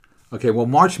Okay, well,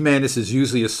 March Madness is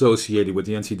usually associated with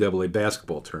the NCAA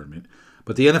basketball tournament,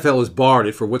 but the NFL has barred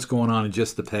it for what's going on in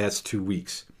just the past 2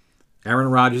 weeks. Aaron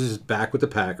Rodgers is back with the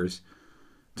Packers.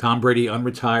 Tom Brady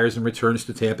unretires and returns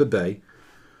to Tampa Bay.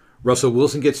 Russell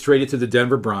Wilson gets traded to the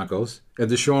Denver Broncos, and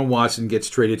Deshaun Watson gets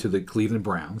traded to the Cleveland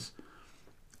Browns.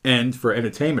 And for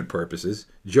entertainment purposes,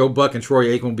 Joe Buck and Troy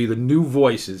Aikman will be the new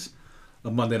voices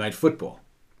of Monday Night Football.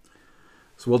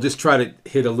 So we'll just try to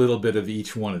hit a little bit of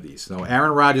each one of these. Now,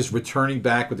 Aaron Rodgers returning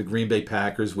back with the Green Bay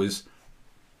Packers was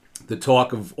the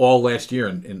talk of all last year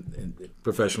in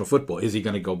professional football. Is he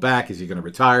going to go back? Is he going to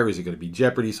retire? Is he going to be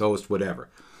Jeopardy's host? Whatever.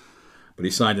 But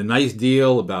he signed a nice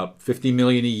deal, about $50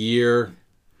 million a year.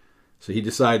 So he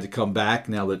decided to come back.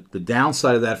 Now, the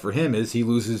downside of that for him is he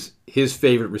loses his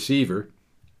favorite receiver,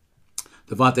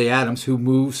 Davante Adams, who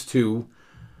moves to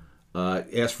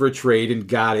asked for a trade and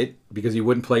got it because he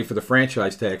wouldn't play for the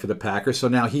franchise tag for the Packers. So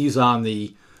now he's on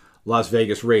the Las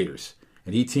Vegas Raiders.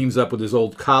 And he teams up with his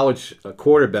old college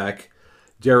quarterback,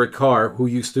 Derek Carr, who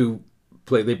used to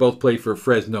play. They both played for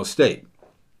Fresno State.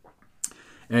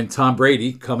 And Tom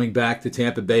Brady coming back to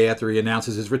Tampa Bay after he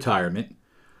announces his retirement.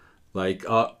 Like,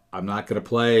 I'm not going to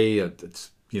play.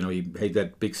 He made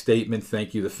that big statement,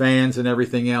 thank you, the fans and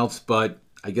everything else. But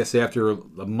I guess after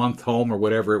a month home or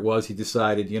whatever it was, he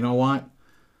decided, you know what?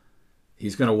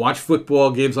 He's going to watch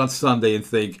football games on Sunday and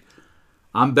think,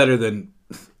 I'm better than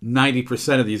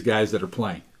 90% of these guys that are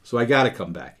playing. So I got to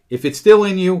come back. If it's still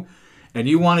in you and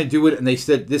you want to do it, and they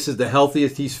said this is the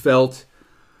healthiest he's felt,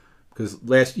 because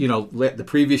the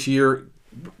previous year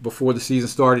before the season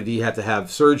started, he had to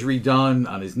have surgery done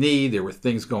on his knee. There were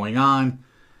things going on.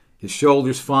 His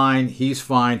shoulder's fine. He's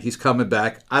fine. He's coming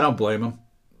back. I don't blame him.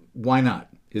 Why not?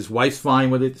 His wife's fine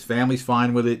with it. His family's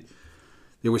fine with it.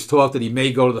 There was talk that he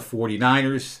may go to the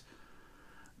 49ers,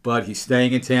 but he's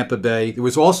staying in Tampa Bay. There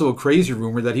was also a crazy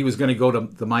rumor that he was going to go to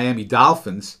the Miami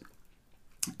Dolphins,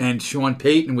 and Sean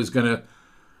Payton was going to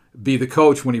be the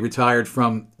coach when he retired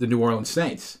from the New Orleans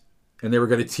Saints. And they were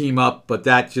going to team up, but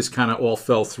that just kind of all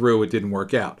fell through. It didn't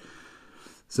work out.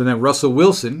 So then Russell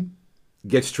Wilson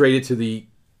gets traded to the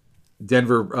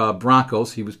Denver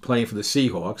Broncos. He was playing for the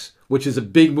Seahawks, which is a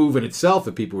big move in itself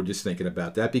if people were just thinking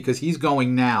about that, because he's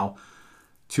going now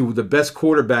to the best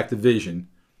quarterback division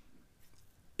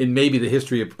in maybe the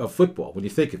history of football, when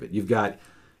you think of it. You've got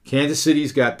Kansas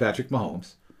City's got Patrick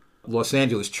Mahomes. Los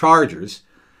Angeles Chargers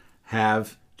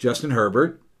have Justin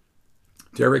Herbert.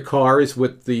 Derek Carr is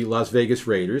with the Las Vegas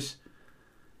Raiders.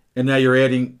 And now you're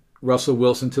adding Russell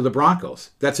Wilson to the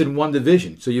Broncos. That's in one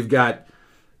division. So you've got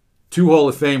two Hall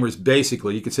of Famers,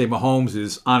 basically. You could say Mahomes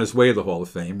is on his way to the Hall of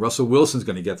Fame. Russell Wilson's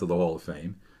going to get to the Hall of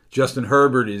Fame. Justin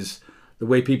Herbert is, the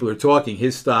way people are talking,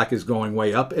 his stock is going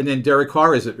way up. And then Derek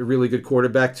Carr is a really good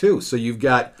quarterback, too. So you've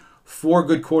got four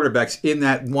good quarterbacks in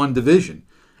that one division.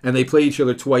 And they play each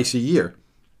other twice a year.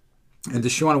 And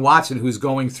Deshaun Watson, who's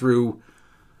going through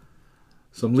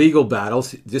some legal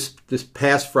battles, this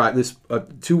past Friday,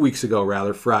 2 weeks ago,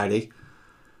 rather, Friday,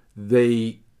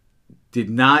 they did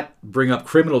not bring up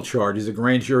criminal charges. The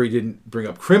grand jury didn't bring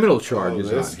up criminal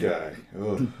charges on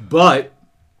him. But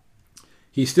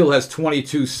he still has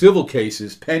 22 civil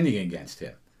cases pending against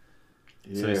him.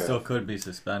 So he still could be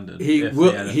suspended.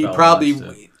 He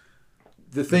probably.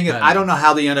 The thing is, I don't know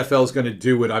how the NFL is going to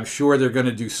do it. I'm sure they're going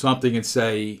to do something and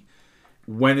say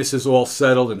when this is all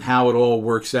settled and how it all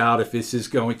works out, if this is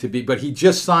going to be. But he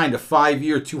just signed a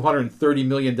 5-year, $230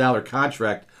 million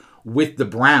contract with the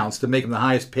Browns to make him the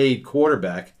highest paid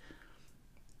quarterback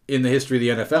in the history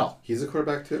of the NFL. He's a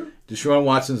quarterback too? Deshaun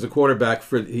Watson's a quarterback.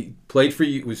 He played for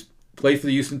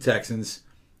the Houston Texans,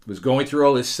 was going through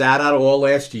all this, sat out all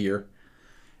last year,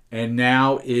 and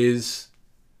now is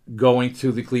going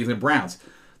to the Cleveland Browns.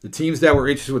 The teams that were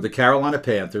interested were the Carolina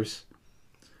Panthers,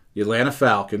 the Atlanta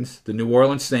Falcons, the New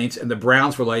Orleans Saints, and the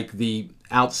Browns were like the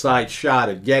outside shot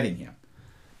at getting him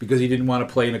because he didn't want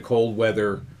to play in a cold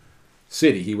weather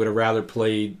city. He would have rather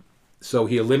played. So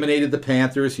he eliminated the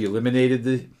Panthers, he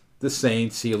eliminated the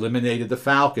Saints, he eliminated the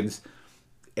Falcons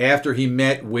after he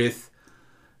met with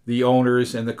the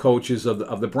owners and the coaches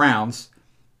of the Browns.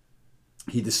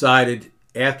 He decided,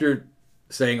 after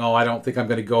saying, I don't think I'm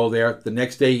going to go there, the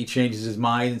next day he changes his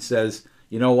mind and says,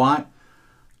 you know what?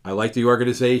 I like the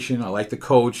organization. I like the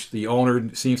coach. The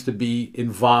owner seems to be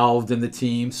involved in the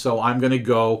team, so I'm going to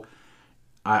go.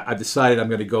 I've decided I'm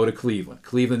going to go to Cleveland.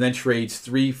 Cleveland then trades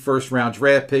 3 first-round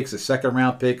draft picks, a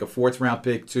second-round pick, a fourth-round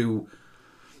pick to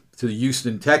the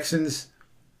Houston Texans,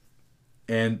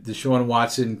 and Deshaun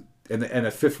Watson, and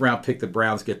a fifth-round pick the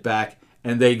Browns get back,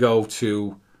 and they go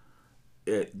to.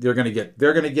 They're going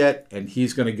to get, and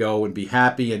he's going to go and be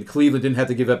happy. And Cleveland didn't have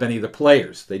to give up any of the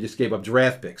players; they just gave up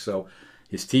draft picks. So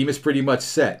His team is pretty much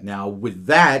set. Now, with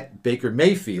that, Baker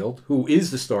Mayfield, who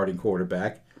is the starting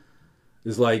quarterback,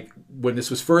 is like, when this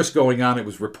was first going on, it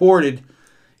was reported,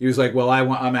 he was like, well,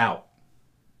 I'm out.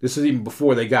 This is even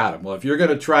before they got him. Well, if you're going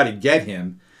to try to get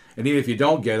him, and even if you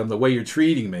don't get him, the way you're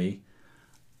treating me,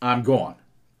 I'm gone.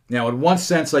 Now, in one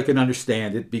sense, I can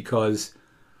understand it because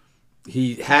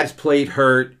he has played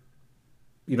hurt.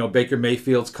 You know, Baker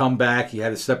Mayfield's come back. He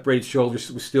had a separated shoulder,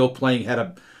 was still playing, had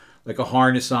a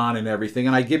harness on and everything.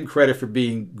 And I give him credit for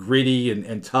being gritty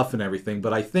and tough and everything.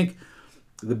 But I think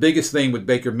the biggest thing with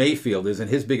Baker Mayfield is, and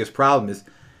his biggest problem is,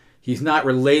 he's not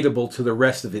relatable to the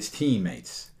rest of his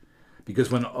teammates. Because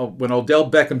when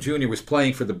Odell Beckham Jr. was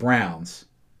playing for the Browns,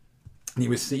 he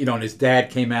was, you know, and his dad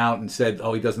came out and said,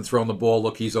 oh, he doesn't throw in the ball.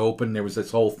 Look, he's open. There was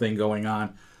this whole thing going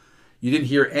on. You didn't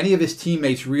hear any of his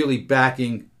teammates really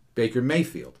backing Baker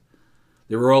Mayfield.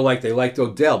 They were all like, they liked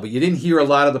Odell, but you didn't hear a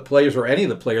lot of the players or any of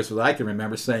the players that I can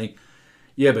remember saying,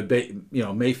 yeah, but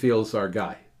Mayfield's our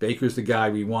guy. Baker's the guy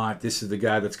we want. This is the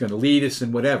guy that's going to lead us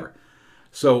and whatever.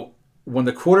 So when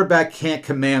the quarterback can't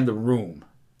command the room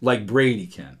like Brady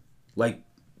can, like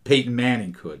Peyton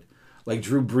Manning could, like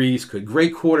Drew Brees could,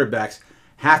 great quarterbacks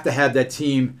have to have that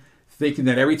team thinking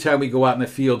that every time we go out in the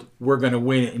field, we're going to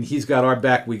win it, and he's got our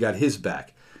back, we got his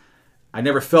back. I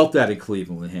never felt that in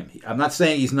Cleveland with him. I'm not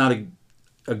saying he's not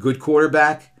a good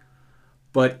quarterback,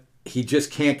 but he just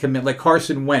can't commit. Like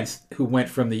Carson Wentz, who went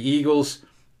from the Eagles,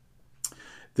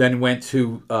 then went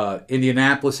to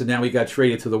Indianapolis, and now he got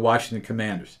traded to the Washington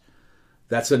Commanders.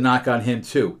 That's a knock on him,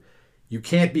 too. You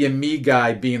can't be a me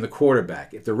guy being the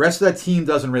quarterback. If the rest of that team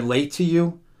doesn't relate to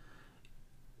you,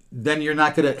 then you're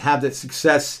not going to have that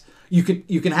success. You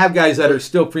can have guys that are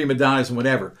still prima donnas and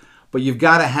whatever, but you've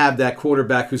got to have that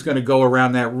quarterback who's going to go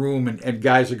around that room and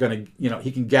guys are going to, you know,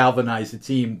 he can galvanize the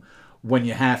team when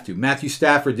you have to. Matthew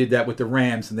Stafford did that with the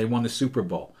Rams, and they won the Super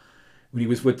Bowl when he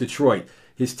was with Detroit.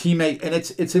 His teammate, and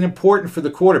it's an important for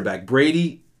the quarterback.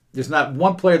 Brady, there's not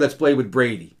one player that's played with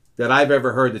Brady that I've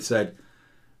ever heard that said,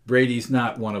 Brady's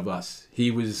not one of us. He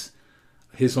was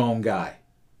his own guy.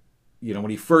 You know,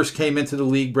 when he first came into the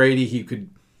league, Brady, he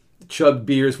could chug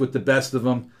beers with the best of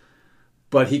them,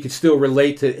 but he could still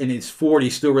relate to, in his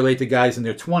 40s, still relate to guys in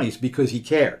their 20s because he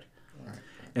cared. Right.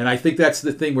 And I think that's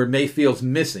the thing where Mayfield's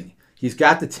missing. He's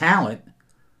got the talent,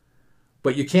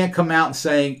 but you can't come out and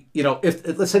saying, you know, if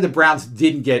let's say the Browns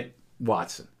didn't get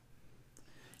Watson.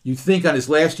 You'd think on his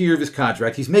last year of his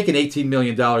contract, he's making $18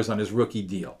 million on his rookie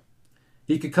deal.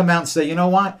 He could come out and say, you know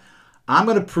what? I'm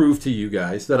going to prove to you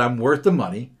guys that I'm worth the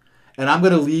money, and I'm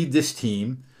going to lead this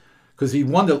team, because he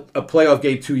won a playoff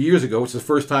game 2 years ago, which is the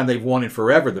first time they've won in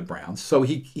forever, the Browns. So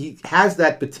he has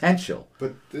that potential.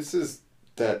 But this is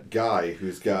that guy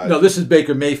who's got... No, this is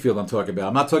Baker Mayfield I'm talking about.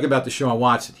 I'm not talking about Deshaun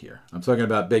Watson here. I'm talking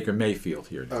about Baker Mayfield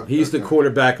here. He's the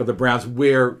quarterback of the Browns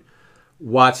where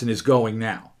Watson is going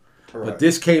now. Right. But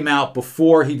this came out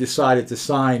before he decided to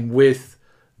sign with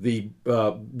the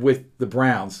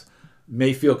Browns.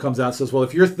 Mayfield comes out and says, well,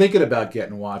 if you're thinking about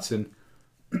getting Watson,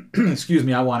 excuse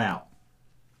me, I want out.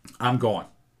 I'm going.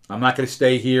 I'm not going to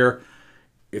stay here.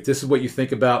 If this is what you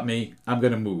think about me, I'm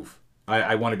going to move.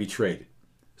 I want to be traded.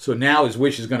 So now his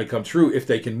wish is going to come true if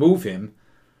they can move him,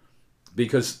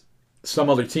 because some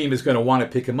other team is going to want to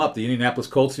pick him up. The Indianapolis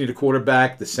Colts need a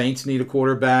quarterback. The Saints need a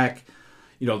quarterback.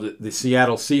 You know, the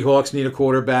Seattle Seahawks need a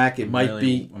quarterback. I'm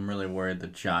really worried the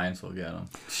Giants will get him.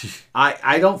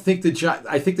 I don't think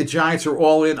I think the Giants are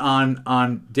all in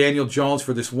on Daniel Jones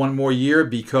for this one more year,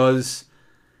 because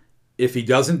if he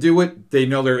doesn't do it, they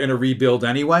know they're in a rebuild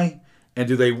anyway. And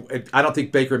I don't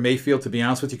think Baker Mayfield, to be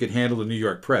honest with you, could handle the New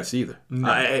York press either.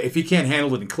 No. If he can't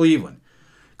handle it in Cleveland,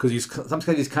 because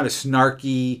sometimes he's kind of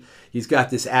snarky. He's got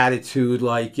this attitude,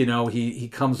 like, you know, he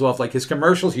comes off like his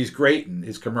commercials. He's great in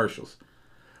his commercials,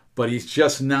 but he's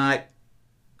just not.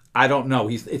 I don't know.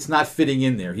 It's not fitting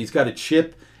in there. He's got a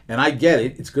chip, and I get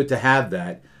it. It's good to have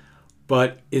that,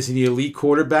 but is he an elite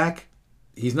quarterback?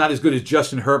 He's not as good as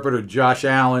Justin Herbert or Josh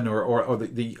Allen or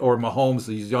Mahomes.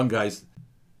 These young guys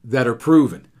that are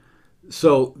proven.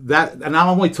 So that, and I'm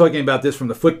only talking about this from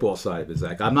the football side of it,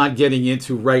 Zach. I'm not getting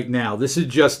into right now. This is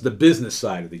just the business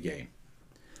side of the game.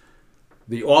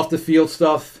 The off the field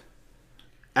stuff,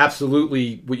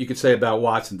 absolutely what you could say about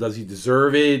Watson. Does he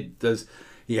deserve it?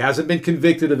 He hasn't been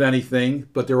convicted of anything,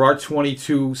 but there are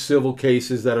 22 civil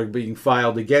cases that are being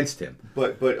filed against him.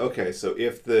 But okay, so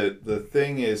if the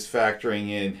thing is factoring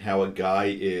in how a guy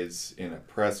is in a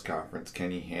press conference, can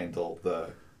he handle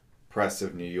the press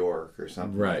of New York or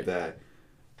something like that?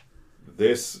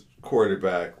 This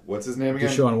quarterback, what's his name again?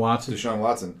 Deshaun Watson. Deshaun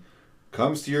Watson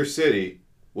comes to your city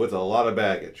with a lot of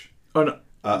baggage. Oh no,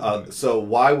 So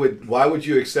why would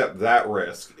you accept that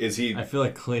risk? Is he? I feel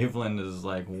like Cleveland is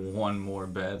like one more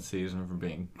bad season for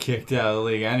being kicked out of the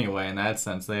league anyway. In that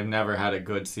sense, they've never had a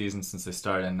good season since they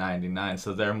started in '99,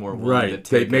 so they're more willing to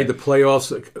take. They made the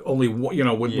playoffs only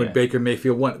when Baker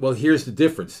Mayfield won. Well, here's the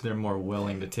difference. They're more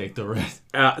willing to take the risk.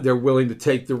 They're willing to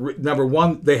take the number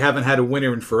one. They haven't had a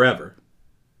winner in forever.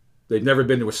 They've never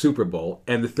been to a Super Bowl,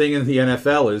 and the thing in the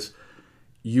NFL is,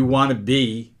 you want to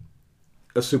be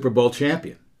a Super Bowl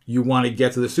champion. You want to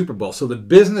get to the Super Bowl. So the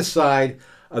business side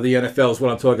of the NFL is what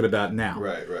I'm talking about now.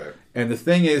 Right. And the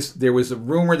thing is, there was a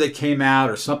rumor that came out,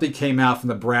 or something came out from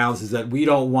the Browns, is that we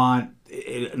don't want,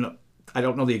 I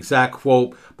don't know the exact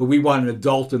quote, but we want an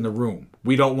adult in the room.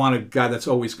 We don't want a guy that's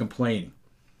always complaining.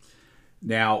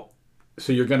 Now,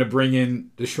 so you're going to bring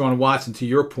in Deshaun Watson, to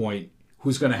your point,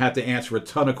 who's going to have to answer a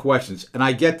ton of questions. And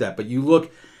I get that. But you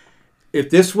look, if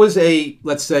this was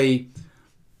let's say,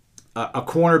 a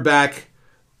cornerback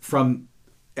from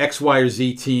X, Y, or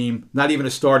Z team, not even a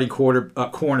starting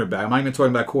cornerback. I'm not even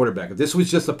talking about quarterback. If this was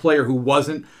just a player who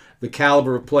wasn't the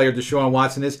caliber of player Deshaun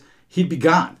Watson is, he'd be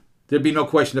gone. There'd be no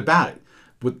question about it.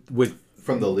 With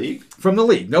from the league? From the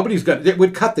league. They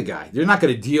would cut the guy. They're not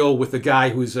going to deal with a guy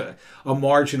who's a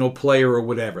marginal player or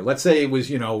whatever. Let's say it was,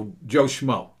 Joe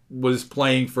Schmo was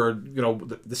playing for,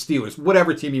 the Steelers,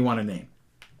 whatever team you want to name.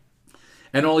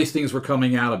 And all these things were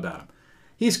coming out about him.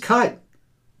 He's cut.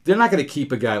 They're not going to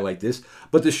keep a guy like this.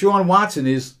 But Deshaun Watson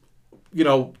is,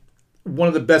 one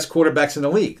of the best quarterbacks in the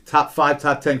league. Top 5,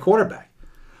 top 10 quarterback.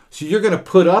 So you're going to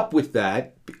put up with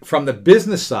that from the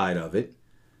business side of it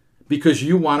because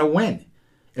you want to win.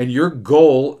 And your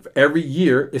goal every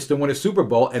year is to win a Super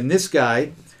Bowl. And this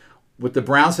guy, with the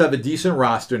Browns have a decent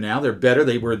roster now. They're better.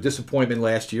 They were a disappointment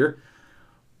last year.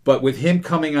 But with him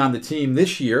coming on the team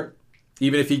this year,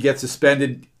 even if he gets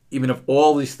suspended, even if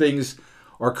all these things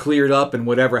are cleared up and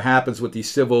whatever happens with these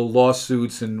civil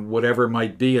lawsuits and whatever it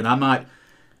might be, and I'm not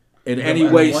in any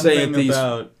way saying these...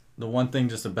 The one thing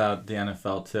just about the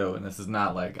NFL, too, and this is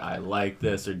not like I like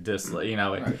this or dislike,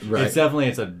 it's definitely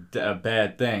a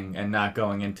bad thing and not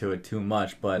going into it too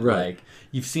much, but like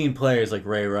you've seen players like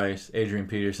Ray Rice, Adrian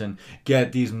Peterson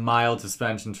get these mild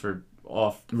suspensions for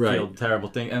off-field terrible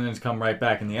thing, and then come right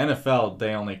back. In the NFL,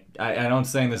 they only... I don't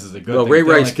saying this is a good thing. Ray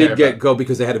Rice did go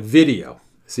because they had a video.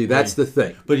 See, that's the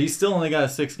thing. But he still only got a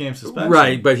 6-game suspension.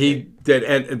 Right, but he did,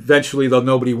 and eventually, though,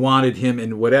 nobody wanted him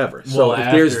and whatever. So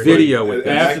if there's video with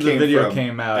that. After the video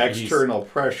came out, external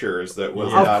pressures that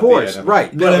was not of course, the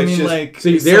right. But I mean, like...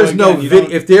 See, there's no video.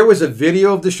 If there was a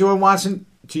video of Deshaun Watson,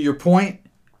 to your point,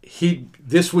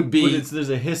 this would be... But there's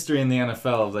a history in the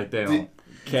NFL of, like, they don't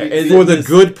care. For the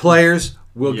good players...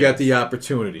 will get the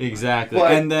opportunity. Exactly.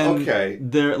 But, and then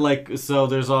they're like, so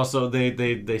there's also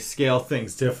they scale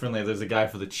things differently. There's a guy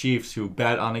for the Chiefs who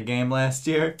bet on a game last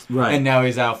year. Right. And now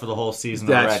he's out for the whole season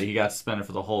already. He got suspended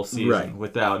for the whole season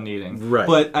without needing. Right.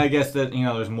 But I guess that,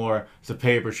 there's more, it's a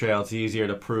paper trail. It's easier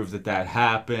to prove that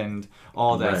happened,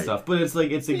 all that stuff. But it's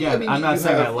like, again, I'm not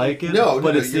saying I like it,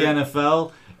 but it's the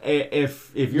NFL.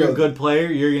 If you're a good player,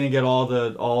 you're gonna get all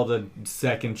the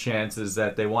second chances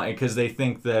that they want, because they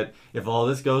think that if all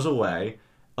this goes away,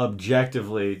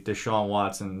 objectively, Deshaun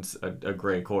Watson's a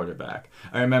great quarterback.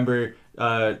 I remember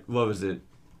what was it?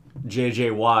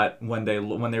 J.J. Watt, when they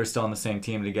were still on the same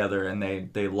team together and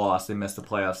they lost, they missed the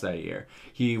playoffs that year.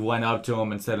 He went up to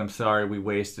him and said, "I'm sorry, we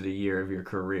wasted a year of your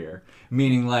career."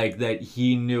 Meaning like that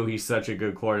he knew he's such a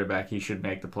good quarterback, he should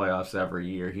make the playoffs every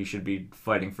year. He should be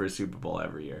fighting for a Super Bowl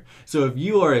every year. So if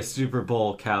you are a Super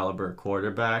Bowl caliber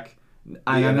quarterback,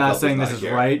 I'm not saying this is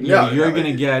right. You're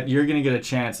gonna get a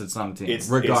chance at some team,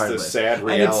 regardless. It's the sad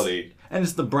reality. And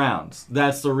it's the Browns.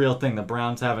 That's the real thing. The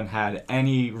Browns haven't had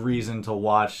any reason to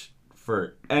watch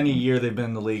for any year they've been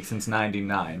in the league since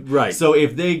 '99. Right. So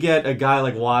if they get a guy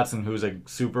like Watson, who's a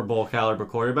Super Bowl caliber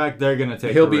quarterback, they're going to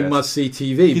take He'll the be risk. must-see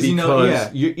TV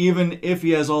because... even if he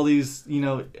has all these,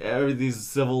 these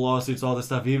civil lawsuits, all this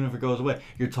stuff, even if it goes away,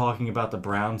 you're talking about the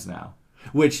Browns now.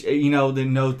 Which, no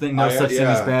such thing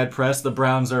as bad press. The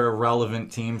Browns are a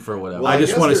relevant team for whatever. Well, I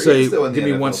just want to say, give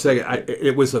me 1 second.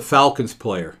 It was a Falcons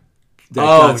player. He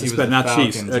was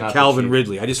Chiefs. Calvin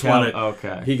Ridley. I just want to.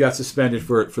 Okay. He got suspended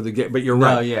for the game, but you're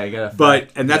right. Yeah, you got.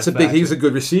 That's a big. He's a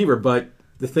good receiver, but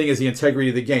the thing is the integrity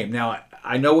of the game. Now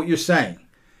I know what you're saying,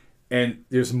 and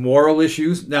there's moral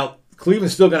issues. Now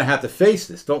Cleveland's still going to have to face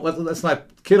this. Let's not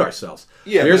kid ourselves.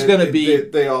 Yeah, there's going to be.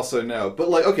 They also know, but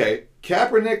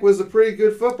Kaepernick was a pretty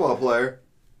good football player.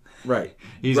 Right.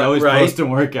 He's always posting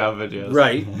workout videos.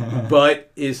 Right,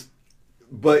 but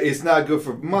it's not good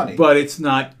for money. But it's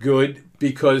not good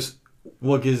because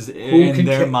Well, because in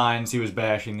their minds, he was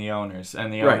bashing the owners,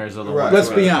 and the owners are the ones. Let's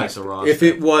be honest. If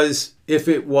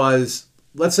it was,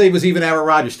 let's say it was even Aaron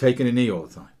Rodgers taking a knee all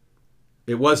the time.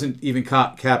 It wasn't even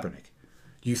Kaepernick.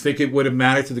 Do you think it would have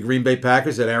mattered to the Green Bay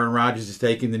Packers that Aaron Rodgers is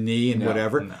taking the knee and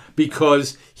whatever? No.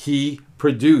 Because he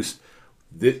produced.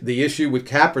 The issue with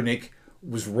Kaepernick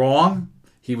was wrong.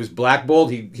 He was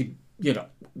blackballed. He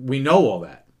we know all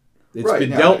that. It's been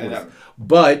dealt with.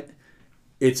 But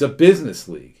it's a business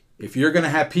league. If you're going to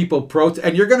have people protest,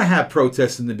 and you're going to have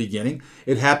protests in the beginning,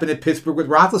 it happened at Pittsburgh with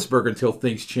Roethlisberger until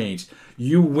things changed.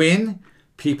 You win,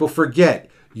 people forget.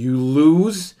 You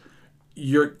lose,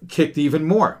 you're kicked even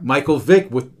more. Michael Vick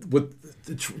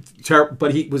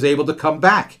but he was able to come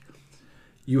back.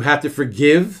 You have to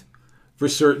forgive for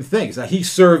certain things. Now, he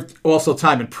served also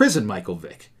time in prison, Michael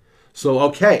Vick. So,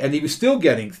 okay, and he was still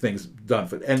getting things done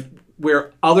for, and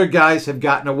where other guys have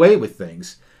gotten away with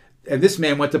things. And this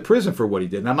man went to prison for what he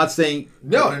did. And I'm not saying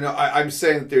no. I'm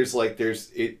saying that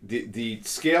the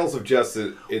scales of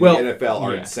justice in the NFL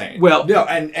are insane. Well, no,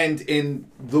 and in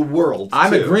the world,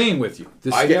 I'm agreeing with you.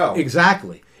 I know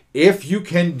exactly. If you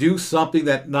can do something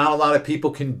that not a lot of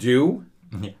people can do,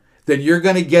 then you're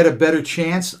going to get a better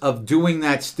chance of doing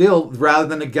that still, rather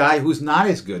than a guy who's not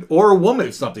as good or a woman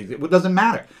or something. It doesn't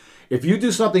matter. If you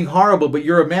do something horrible, but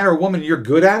you're a man or a woman, and you're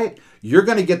good at it, you're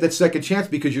going to get that second chance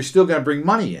because you're still going to bring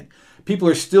money in. People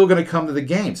are still going to come to the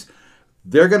games.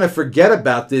 They're going to forget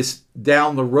about this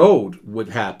down the road, what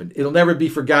happened. It'll never be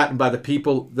forgotten by the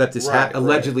people that this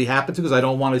allegedly happened to, because I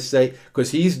don't want to say,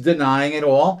 because he's denying it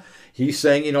all. He's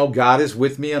saying, God is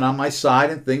with me and on my side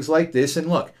and things like this. And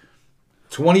look,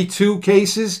 22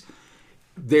 cases,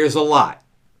 there's a lot.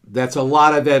 That's a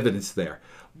lot of evidence there.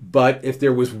 But if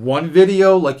there was one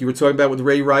video, like you were talking about with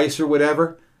Ray Rice or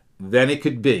whatever, then it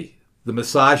could be. The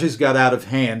massages got out of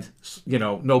hand,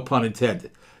 no pun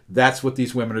intended. That's what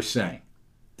these women are saying.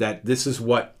 That this is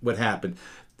what happened.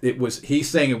 He's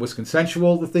saying it was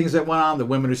consensual, the things that went on. The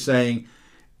women are saying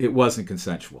it wasn't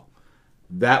consensual.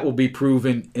 That will be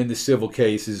proven in the civil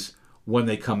cases when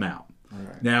they come out.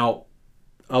 Right. Now,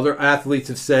 other athletes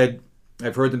have said,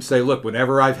 I've heard them say, look,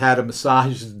 whenever I've had a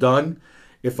massage done,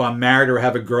 if I'm married or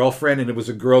have a girlfriend and it was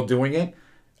a girl doing it,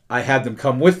 I had them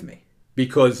come with me.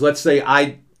 Because let's say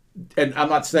and I'm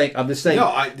just saying,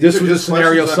 this was a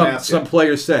scenario some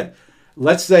players said.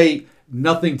 Let's say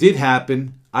nothing did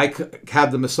happen. I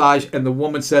had the massage and the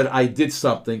woman said I did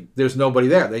something. There's nobody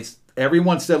there.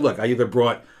 Everyone said, look, I either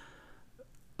brought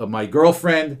my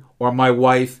girlfriend or my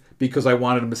wife because I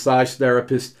wanted a massage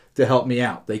therapist to help me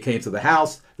out. They came to the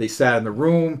house. They sat in the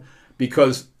room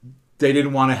because they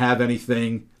didn't want to have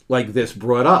anything like this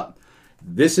brought up.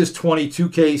 This is 22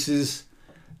 cases.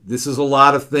 This is a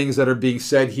lot of things that are being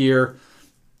said here.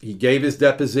 He gave his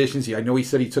depositions. I know he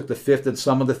said he took the fifth in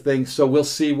some of the things, so we'll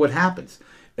see what happens.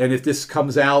 And if this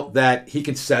comes out that he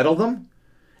can settle them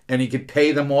and he can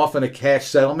pay them off in a cash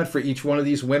settlement for each one of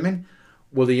these women,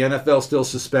 will the NFL still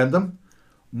suspend them?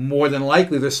 More than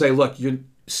likely, they'll say, look,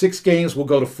 6 games will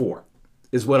go to 4,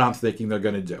 is what I'm thinking they're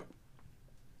going to do.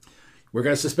 We're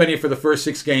going to suspend you for the first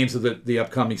 6 games of the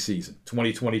upcoming season,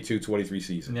 2022-23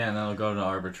 season. Yeah, and then they'll go to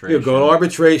arbitration. You'll go to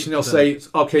arbitration. They'll say,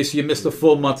 okay, so you missed a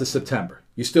full month of September.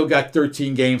 You still got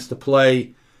 13 games to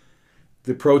play.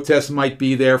 The protests might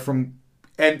be there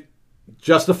and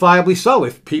justifiably so.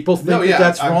 If people think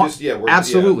that's wrong,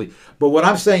 absolutely. Yeah. But what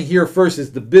I'm saying here first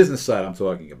is the business side I'm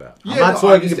talking about. I'm not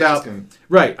talking about,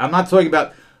 right, I'm not talking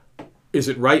about, is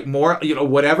it right, more,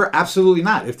 whatever. Absolutely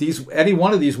not. If any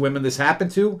one of these women this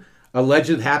happened to,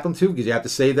 alleged happened to, because you have to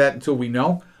say that until we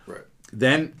know, right,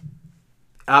 then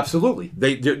absolutely.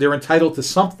 They're entitled to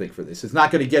something for this. It's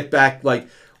not going to get back like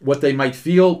what they might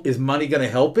feel. Is money going to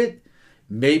help it?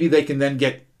 Maybe they can then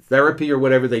get therapy or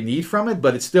whatever they need from it,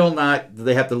 but it's still not,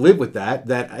 they have to live with that,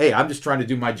 hey, I'm just trying to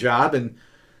do my job, and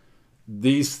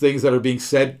these things that are being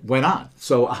said went on.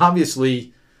 So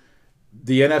obviously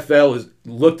the NFL has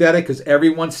looked at it, because every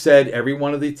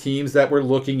one of the teams that were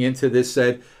looking into this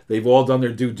said they've all done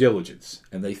their due diligence,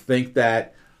 and they think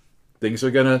that things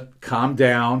are going to calm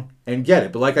down and get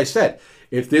it. But like I said,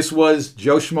 if this was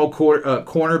Joe Schmo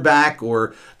cornerback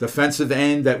or defensive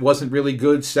end that wasn't really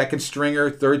good, second stringer,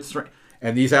 third string,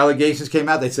 and these allegations came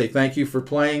out, they'd say, thank you for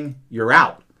playing, you're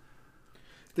out.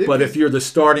 But if you're the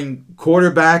starting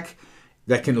quarterback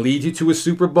that can lead you to a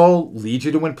Super Bowl, lead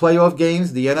you to win playoff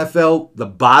games, the NFL, the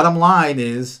bottom line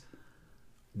is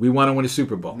we want to win a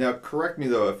Super Bowl. Now, correct me,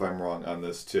 though, if I'm wrong on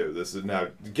this, too. This is now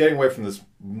getting away from this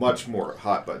much more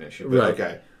hot button issue. But, right.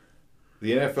 Okay,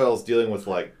 the NFL is dealing with,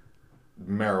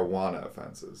 marijuana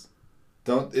offenses.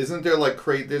 Isn't there,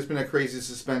 there's been a crazy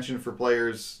suspension for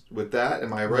players with that?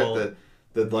 Am I right that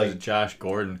that like Josh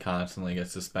Gordon constantly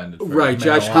gets suspended. For right,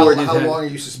 Josh Gordon. How long are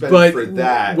you suspended for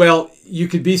that? Well, you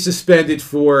could be suspended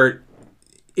for.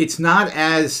 It's not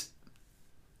as.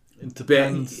 It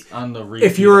depends on the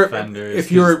repeat offenders.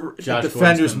 If you're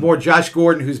defenders, more Josh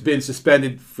Gordon, who's been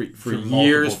suspended for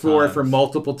years for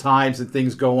multiple times, and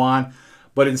things go on.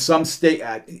 But in some state,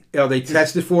 they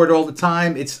tested for it all the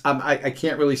time. It's I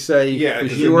can't really say for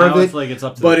sure of it. It's like it's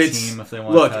up to the team if they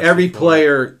want to test every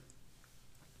player.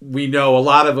 We know a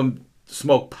lot of them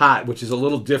smoke pot, which is a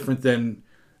little different than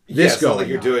this going. Like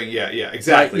you're doing,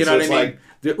 exactly. You know what I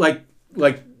mean?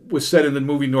 Like was said in the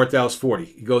movie North Dallas 40.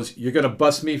 He goes, "You're going to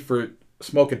bust me for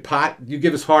smoking pot. You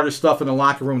give us harder stuff in the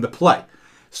locker room to play."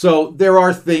 So there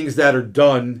are things that are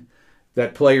done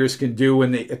that players can do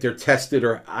when if they're tested,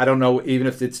 or I don't know, even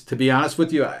if it's, to be honest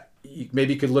with you,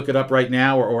 maybe you could look it up right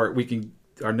now, or we can,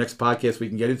 our next podcast we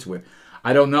can get into it.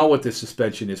 I don't know what the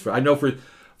suspension is for. I know for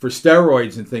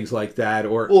steroids and things like that,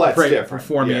 or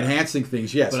performing enhancing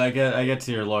things, yes. But I get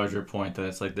to your larger point that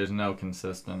it's like there's no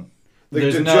consistent.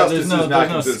 There's no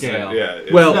scale. Yeah,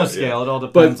 there's no scale. It all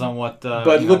depends on what.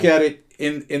 But look at it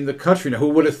in the country now. Who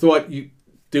would have thought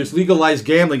there's legalized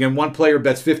gambling, and one player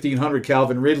bets $1,500,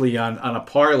 Calvin Ridley, on a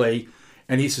parlay,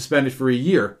 and he's suspended for a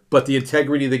year. But the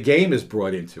integrity of the game is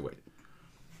brought into it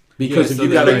because if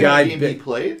you got a guy he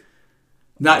played.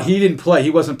 He didn't play. He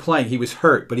wasn't playing. He was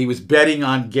hurt, but he was betting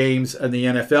on games in the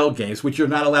NFL games, which you're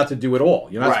not allowed to do at all.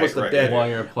 You're not supposed to bet. While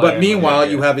you're playing, but meanwhile,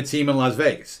 you have a team in Las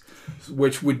Vegas,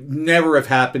 which would never have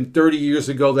happened 30 years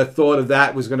ago. That thought of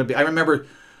that was going to be. I remember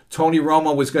Tony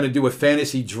Romo was going to do a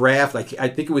fantasy draft. Like I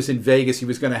think it was in Vegas. He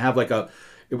was going to have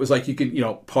it was like you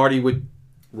could party with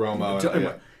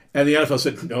Romo. And the NFL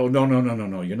said,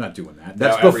 no, you're not doing that.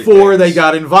 That's before they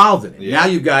got involved in it. Yeah. Now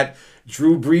you've got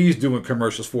Drew Brees doing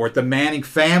commercials for it. The Manning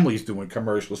family's doing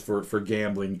commercials for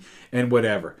gambling and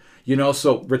whatever.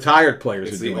 So retired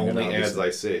players are doing it. It's the only ads I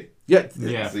see. Yeah. It's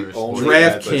the only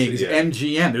DraftKings,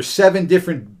 MGM. There's 7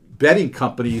 different betting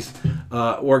companies,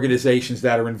 organizations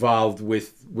that are involved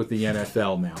with the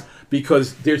NFL now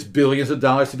because there's billions of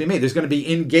dollars to be made. There's going to be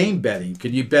in-game betting.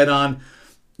 Can you bet on,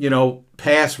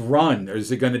 pass run? Or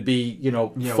is it going to be,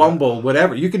 fumble,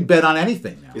 whatever? You can bet on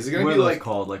anything now. Is it going to be like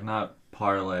called? Like not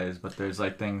parlays, but there's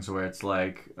like things where it's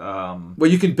like well,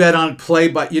 you can bet on play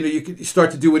by you can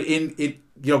start to do it in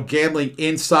gambling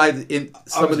inside in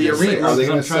some of the arenas. Are they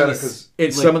going to set it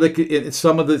in some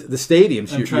of the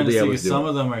stadiums? I'm trying to see some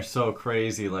of them are so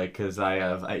crazy, like because I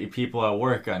have people at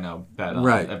work I know bet on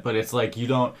it, but it's like you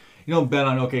don't bet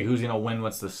on who's going to win,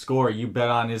 what's the score. You bet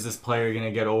on is this player going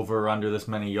to get over or under this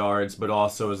many yards, but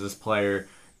also is this player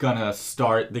gonna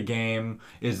start the game?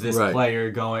 Is this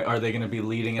player going? Are they going to be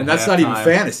leading? And that's not even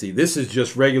fantasy. This is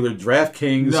just regular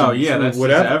DraftKings. No, that's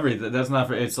whatever. Everything. That's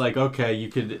not. It's like you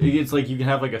could. It's like you can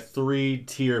have like a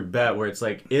 3-tier bet where it's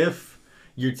like if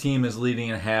your team is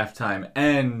leading at halftime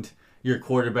and your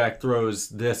quarterback throws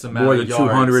this amount more of than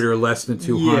yards, 200 or less than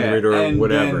 200 or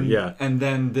whatever. And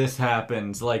then this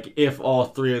happens. Like if all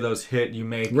 3 of those hit, you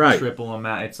make triple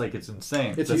amount. It's like it's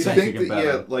insane. Do you think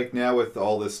that like now with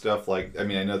all this stuff, like I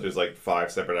know there's like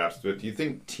 5 separate apps, but do you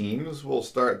think teams will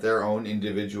start their own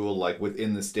individual like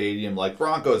within the stadium, like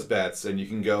Broncos bets, and you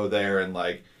can go there and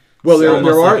like. Well,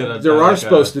 there are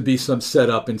supposed to be some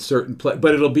setup in certain but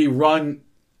it'll be run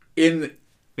in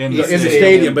the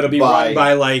stadium, but it'll be run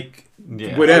by like.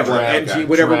 Yeah. Whatever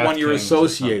whatever one you're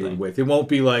associated with. It won't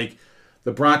be like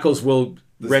the Broncos will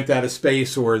rent out a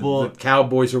space or the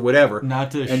Cowboys or whatever.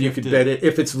 And you could bet it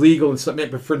if it's legal and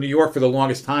something. But for New York, for the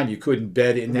longest time, you couldn't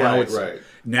bet it. Now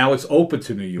now it's open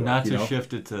to New York. Not to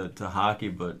shift it to hockey,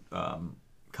 but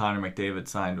Connor McDavid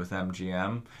signed with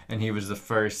MGM, and he was the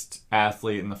first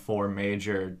athlete in the 4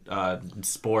 major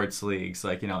sports leagues,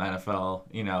 like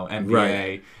NFL,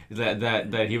 NBA.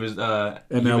 That he was MLB,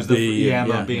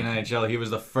 MLB and NHL. He was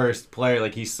the first player.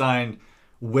 Like he signed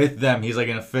with them. He's like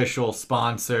an official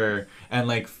sponsor and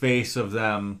like face of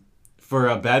them for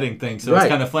a betting thing. So it's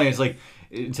kind of funny. It's like.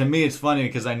 To me, it's funny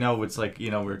because I know it's like, we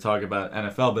were talking about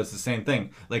NFL, but it's the same thing.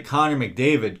 Like, Connor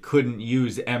McDavid couldn't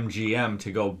use MGM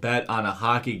to go bet on a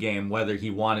hockey game whether he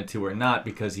wanted to or not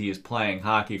because he is playing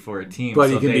hockey for a team. But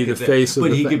he can be the face of the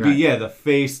thing. But he could be, the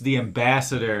face, the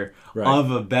ambassador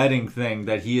of a betting thing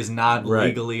that he is not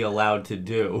legally allowed to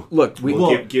do. Look,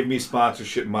 give me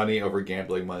sponsorship money over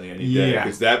gambling money any day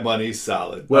because that money's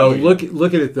solid. Well, look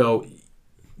at it, though.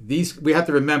 We have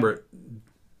to remember...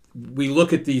 We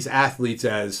look at these athletes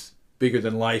as bigger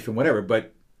than life and whatever,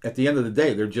 but at the end of the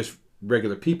day, they're just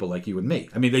regular people like you and me.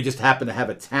 I mean, they just happen to have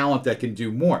a talent that can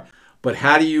do more. But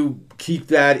how do you keep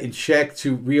that in check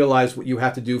to realize what you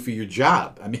have to do for your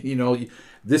job? I mean,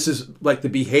 this is like the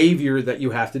behavior that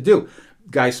you have to do.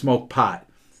 guys smoke pot.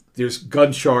 There's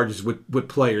gun charges with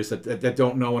players that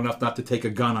don't know enough not to take a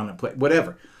gun on a play.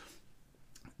 Whatever.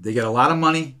 They get a lot of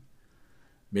money.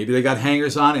 Maybe they got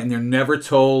hangers on it, and they're never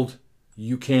told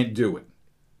you can't do it.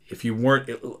 If you weren't,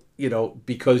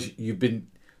 because you've been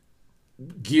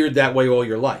geared that way all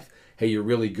your life. Hey, you're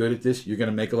really good at this. You're going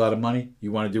to make a lot of money.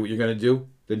 You want to do what you're going to do?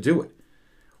 Then do it.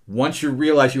 Once you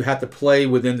realize you have to play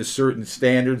within the certain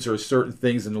standards or certain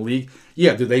things in the league,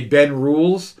 do they bend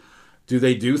rules? Do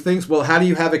they do things? Well, how do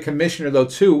you have a commissioner, though,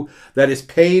 too, that is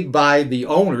paid by the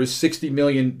owners $60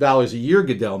 million a year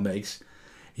Goodell makes?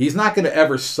 He's not going to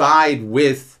ever side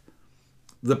with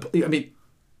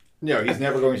no, he's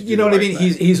never going to do you know what I mean?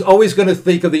 He's always going to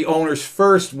think of the owners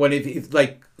first when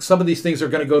like some of these things are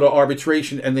going to go to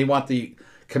arbitration and they want the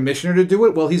commissioner to do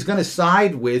it. Well, he's going to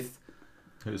side with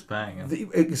who's paying him.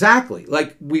 Exactly.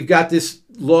 Like we've got this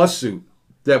lawsuit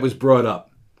that was brought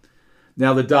up.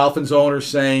 Now the Dolphins owner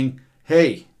saying,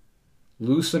 hey,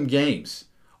 lose some games.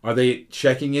 Are they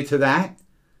checking into that?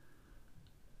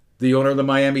 The owner of the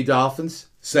Miami Dolphins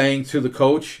saying to the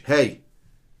coach, hey,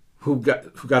 who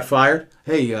got fired?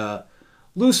 Hey,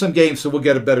 lose some games so we'll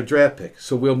get a better draft pick.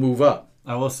 So we'll move up.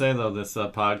 I will say, though, this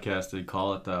podcast did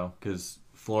call it, though, because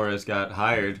Flores got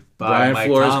hired by Brian Mike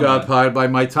Flores Tomlin. got hired by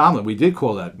Mike Tomlin. We did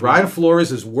call that. Brian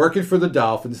Flores is working for the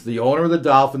Dolphins. The owner of the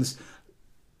Dolphins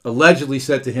allegedly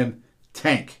said to him,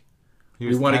 tank.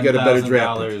 We want to get a better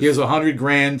draft pick. Here's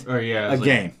 $100,000 a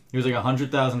game. He was like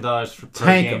 $100,000 per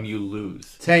game you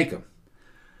lose. Tank him.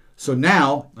 So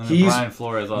now Brian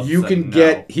Flores also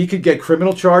he could get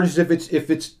criminal charges if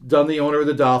it's done. The owner of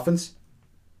the Dolphins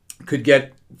could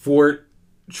get for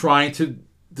trying to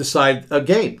decide a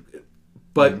game.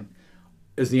 But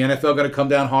is the NFL going to come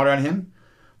down hard on him?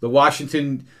 The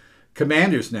Washington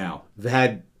Commanders now have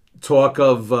had talk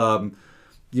of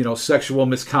sexual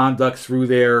misconduct through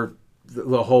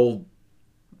the whole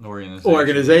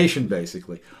organization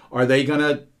basically. Are they going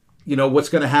to what's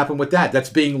going to happen with that? That's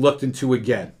being looked into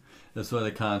again. That's why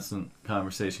the constant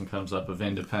conversation comes up of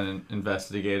independent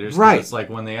investigators. Right. It's like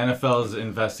when the NFL is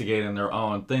investigating their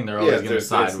own thing, they're always going to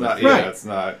side with it. Yeah, it's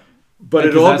not. But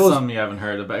it all that's goes... something you haven't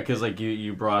heard about. Because like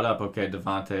you brought up, okay,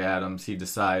 Davante Adams, he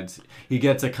decides he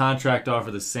gets a contract offer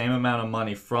the same amount of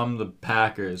money from the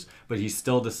Packers, but he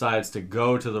still decides to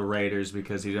go to the Raiders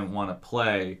because he didn't want to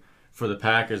play for the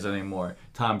Packers anymore.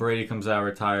 Tom Brady comes out of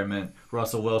retirement.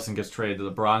 Russell Wilson gets traded to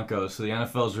the Broncos. So the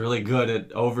NFL is really good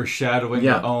at overshadowing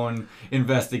their own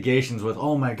investigations with,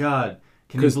 oh my God,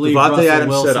 can you believe Davante Russell Adams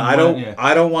Wilson said,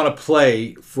 I don't want to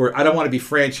play for, I don't want to be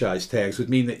franchise tags, would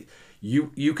mean that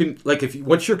you can, like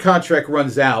once your contract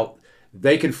runs out,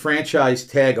 they can franchise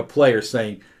tag a player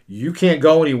saying, you can't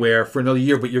go anywhere for another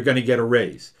year, but you're going to get a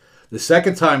raise. The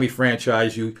second time we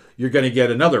franchise you, you're going to get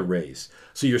another raise.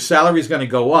 So your salary is going to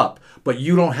go up, but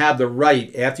you don't have the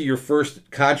right after your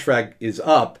first contract is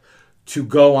up to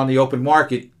go on the open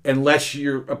market unless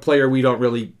you're a player we don't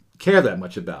really care that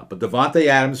much about. But Davante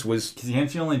Adams was...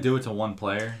 Can't you only do it to one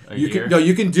player a year?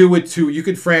 You can do it to... You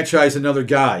can franchise another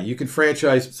guy. You can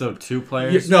franchise... So two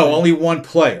players? Only one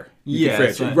player.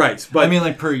 Right. But I mean,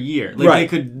 like per year.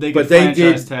 Like They could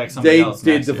franchise tag somebody else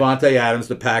They did Davante Adams,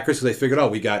 the Packers, so they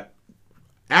figured, we got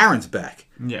Aaron's back.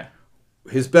 Yeah.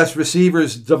 His best receiver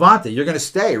is Davante. You're going to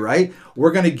stay, right?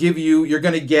 We're going to give you... You're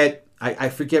going to get... I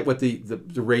forget what the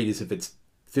rate is, if it's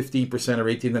 15% or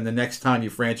 18%, then the next time you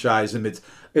franchise him, it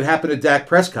happened to Dak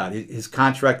Prescott. His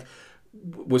contract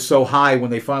was so high when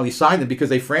they finally signed him because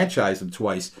they franchised him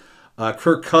twice.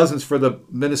 Kirk Cousins for the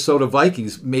Minnesota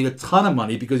Vikings made a ton of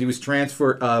money because he was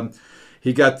transferred.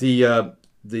 He got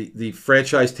the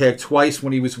franchise tag twice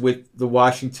when he was with the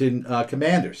Washington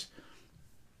Commanders.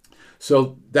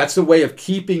 So that's a way of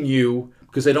keeping you,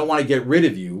 because they don't want to get rid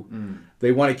of you.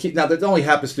 They want to keep... Now, that only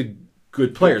happens to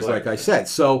good players, like I said.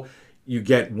 So you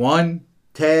get one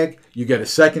tag, you get a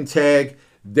second tag,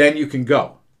 then you can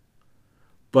go.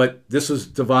 But this was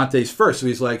Davante's first. So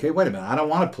he's like, hey, wait a minute, I don't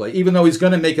want to play. Even though he's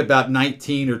going to make about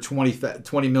 19 or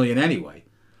 20 million anyway.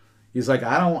 He's like,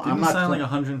 I'm not. Didn't he sign like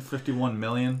 151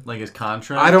 million, like his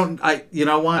contract? You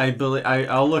know what?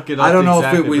 I'll look it up. I don't know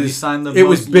if it was. He signed it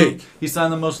was big. He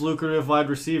signed the most lucrative wide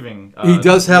receiving. He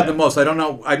does have the most. I don't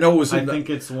know. I know it was. I think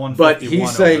it's 151. But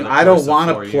he's saying, I don't want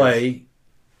to play. Years.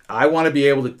 I want to be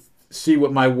able to see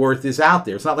what my worth is out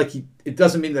there. It's not like it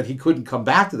doesn't mean that he couldn't come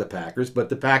back to the Packers, but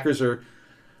the Packers are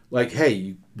like,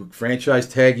 hey, franchise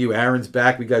tag you. Aaron's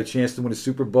back. We got a chance to win a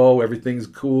Super Bowl. Everything's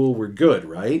cool. We're good,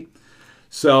 right?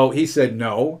 So he said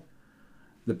no.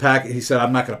 He said,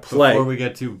 I'm not going to play. Before we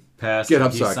get too past he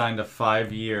signed a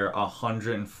 5-year,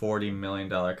 $140 million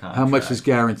contract. How much is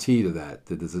guaranteed of that?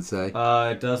 Does it say?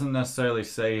 It doesn't necessarily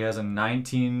say. He has a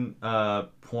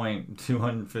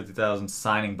 19,250,000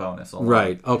 signing bonus. Alone.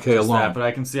 Right. Okay. Alone. But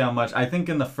I can see how much. I think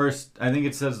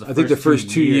it says I think the first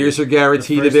 2 years are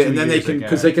guaranteed of it, and then they can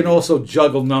because they can also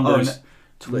juggle numbers.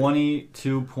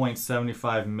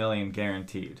 $22.75 million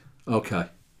guaranteed. Okay.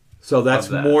 So that's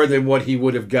more than what he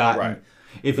would have gotten. Right.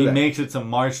 If he makes it to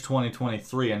March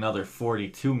 2023, another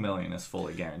 $42 million is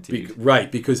fully guaranteed.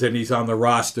 Right, because then he's on the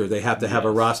roster. They have to have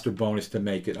a roster bonus to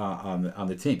make it on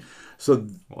the team. So,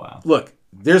 look,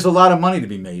 there's a lot of money to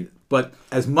be made. But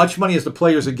as much money as the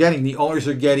players are getting, the owners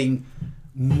are getting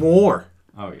more.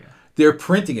 Oh, yeah. They're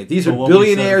printing it. These are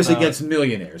billionaires against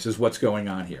millionaires is what's going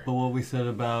on here. But what we said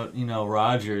about,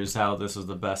 Rodgers, how this is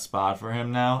the best spot for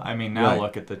him now. I mean, now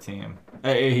look at the team.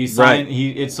 He signed.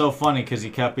 It's so funny because he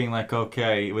kept being like,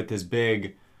 okay, with this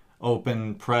big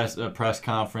open press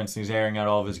conference, he's airing out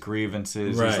all of his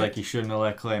grievances. He's like, he shouldn't have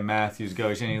let Clay Matthews go.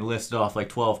 And he listed off like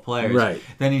 12 players. Right.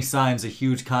 Then he signs a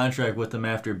huge contract with them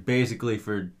after basically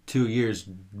for 2 years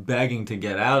begging to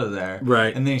get out of there.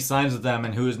 Right. And then he signs with them,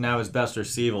 and who is now his best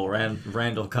receiver,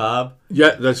 Randall Cobb.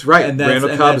 Yeah, that's right. And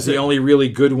Randall Cobb is the only really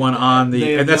good one on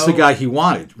the, and that's the guy he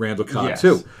wanted, Randall Cobb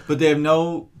too. But they have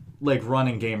no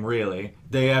running game really.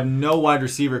 They have no wide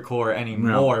receiver core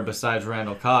anymore besides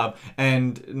Randall Cobb,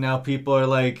 and now people are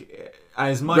like,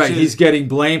 as much as he's getting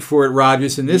blamed for it,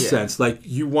 Rodgers, in this sense. Like,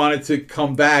 you wanted to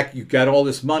come back, you got all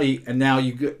this money, and now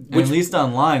you. At least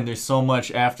online, there's so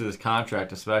much after this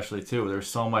contract, especially too. There's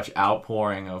so much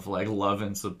outpouring of love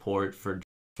and support for.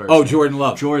 Jordan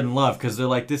Love. Because they're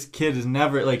like, this kid is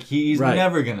never he's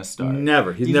never gonna start.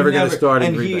 He's never gonna start.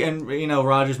 And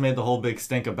Rodgers made the whole big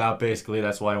stink about basically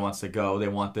that's why he wants to go. They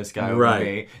want this guy over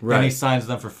me. Then he signs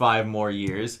them for 5 more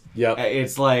years. Yep.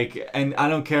 It's like, and I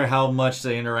don't care how much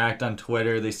they interact on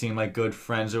Twitter. They seem like good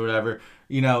friends or whatever.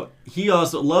 He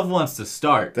also Love wants to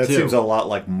start. That seems a lot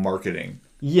like marketing.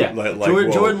 Yeah,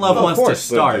 Jordan Love wants to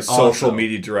start. The social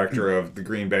media director of the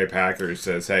Green Bay Packers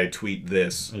says, "Hey, tweet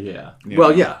this." Yeah.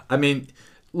 Yeah. I mean,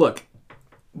 look,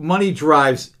 money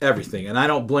drives everything, and I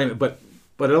don't blame it. But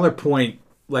another point,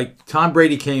 like Tom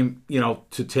Brady came,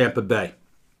 to Tampa Bay,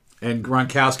 and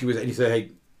Gronkowski he said,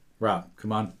 "Hey, Rob,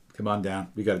 come on down.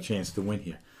 We got a chance to win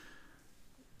here.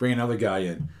 Bring another guy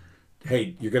in.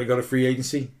 Hey, you're gonna go to free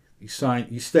agency. You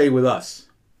stay with us.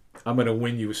 I'm gonna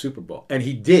win you a Super Bowl," and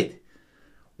he did.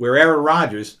 Where Aaron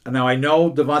Rodgers, now I know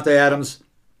Davante Adams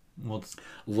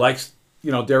likes,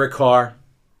 Derek Carr.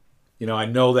 I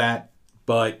know that.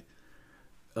 But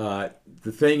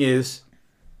the thing is,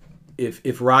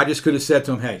 if Rodgers could have said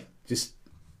to him, hey, just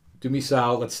do me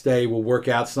solid, let's stay, we'll work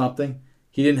out something.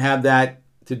 He didn't have that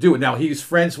to do it. Now, he was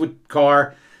friends with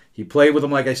Carr. He played with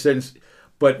him, like I said.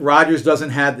 But Rodgers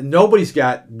doesn't have, nobody's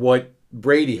got what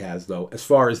Brady has, though, as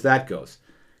far as that goes.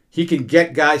 He can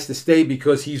get guys to stay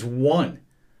because he's won.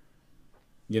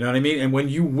 You know what I mean? And when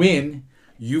you win,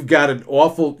 you've got an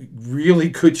really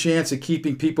good chance of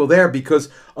keeping people there because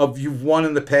of you've won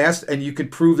in the past and you can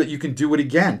prove that you can do it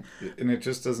again. And it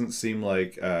just doesn't seem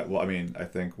like, I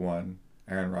think Aaron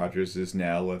Rodgers is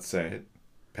now, let's say,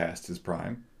 past his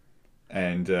prime.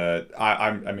 And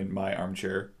my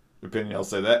armchair opinion, I'll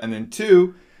say that. And then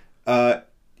 2,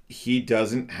 he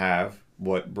doesn't have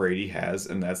what Brady has,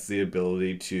 and that's the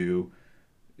ability to,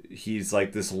 he's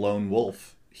like this lone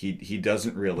wolf. He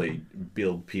doesn't really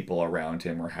build people around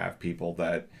him or have people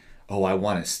that, I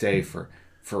want to stay for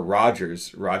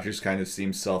Rodgers. Rodgers kind of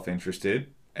seems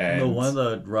self-interested. And one of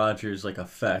the Rodgers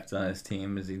effect on his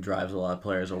team is he drives a lot of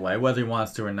players away, whether he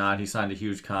wants to or not. He signed a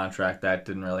huge contract that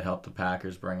didn't really help the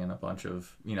Packers bring in a bunch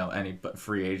of any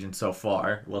free agents so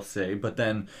far. We'll see. But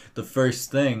then the first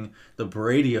thing, the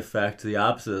Brady effect, the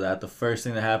opposite of that. The first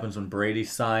thing that happens when Brady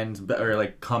signs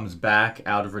or comes back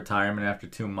out of retirement after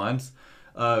 2 months.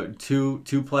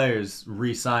 Two players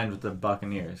re-signed with the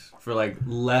Buccaneers for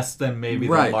less than maybe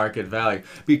the market value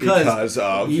because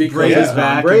Brady's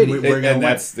back. Brady. And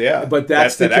that's that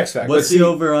X factor. What's the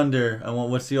over under?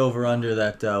 What's the over under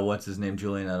that what's his name,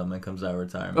 Julian Edelman comes out of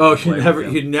retirement? Oh,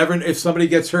 you never. If somebody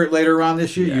gets hurt later on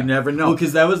this year, you never know. Well,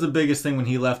 because that was the biggest thing when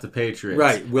he left the Patriots,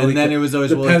 right? And then it was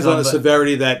always depends on the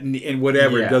severity that and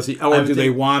whatever. Yeah. Does he? Oh, do they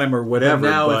want him or whatever? But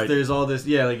now, if there's all this,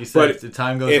 like you said, if the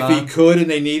time goes on, if he could and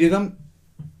they needed him.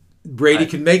 Brady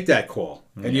can make that call,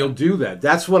 and he'll do that.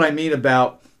 That's what I mean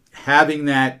about having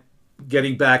that,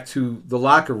 getting back to the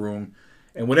locker room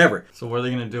and whatever. So what are they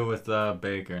going to do with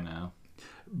Baker now?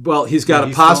 Well, he's got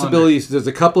possibilities. There's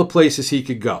a couple of places he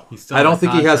could go. I don't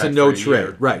think he has a no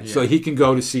trade. Right. Yeah. So he can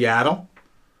go to Seattle,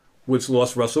 which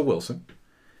lost Russell Wilson.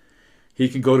 He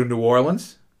can go to New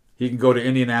Orleans. He can go to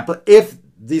Indianapolis if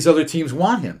these other teams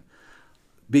want him.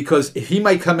 Because he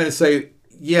might come in and say,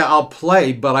 yeah, I'll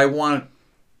play, but I want to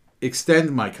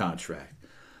extend my contract.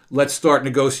 Let's start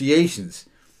negotiations.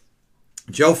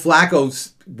 Joe Flacco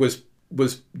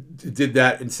did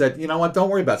that and said, you know what, don't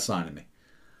worry about signing me.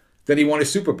 Then he won a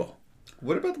Super Bowl.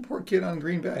 What about the poor kid on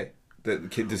Green Bay?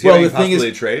 Does he have any possibility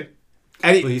of trade?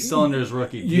 Well, he's still under his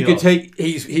rookie deal. You could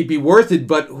he'd be worth it,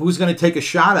 but who's going to take a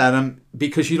shot at him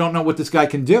because you don't know what this guy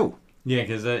can do? Yeah,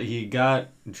 because he got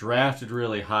drafted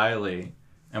really highly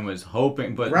and was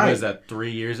hoping, but was that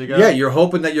 3 years ago? Yeah, you're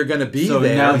hoping that you're going to be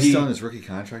there. Now he's still on his rookie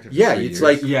contract. For 3 years?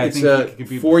 It's a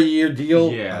 4-year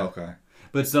deal. Yeah. Oh, okay.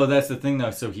 But so that's the thing,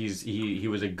 though. So he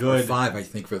was a good 5, I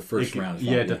think, for the first round.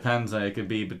 Yeah, it depends. It could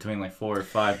be between like 4 or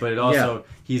 5. But it also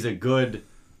he's a good.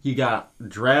 He got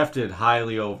drafted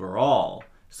highly overall,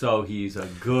 so he's a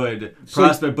good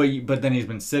prospect. But then he's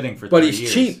been sitting for 3 years. But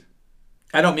he's cheap.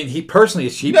 I don't mean he personally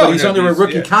is cheap, but he's under a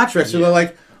rookie contract. So they're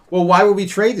like, well, why would we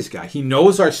trade this guy? He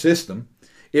knows our system.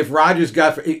 If Rodgers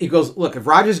he goes, look, if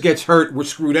Rodgers gets hurt, we're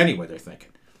screwed anyway. They're thinking.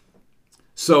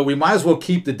 So we might as well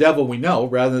keep the devil we know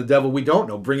rather than the devil we don't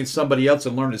know. Bring in somebody else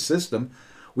and learn the system.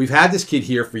 We've had this kid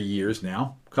here for years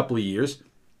now, a couple of years.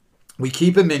 We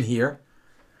keep him in here.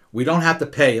 We don't have to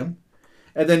pay him.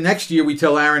 And then next year we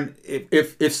tell Aaron,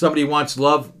 if somebody wants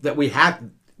Love, that we got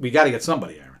to get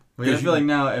somebody, Aaron. I feel like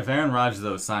now, if Aaron Rodgers,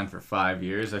 though, is signed for 5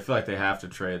 years, I feel like they have to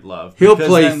trade Love. He'll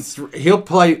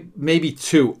play maybe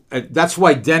 2. That's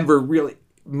why Denver really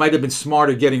might have been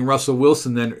smarter getting Russell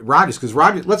Wilson than Rodgers. Because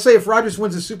let's say if Rodgers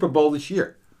wins the Super Bowl this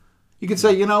year, you could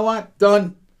say, you know what,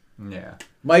 done. Yeah.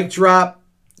 Mic drop.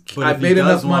 But I've made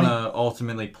enough money. If he does want to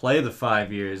ultimately play the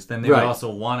 5 years, then they would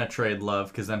also want to trade Love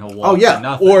because then he'll walk for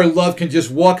nothing. Or Love can just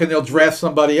walk and they'll draft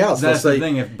somebody else. That's the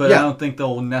thing. But I don't think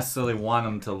they'll necessarily want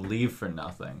him to leave for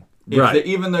nothing.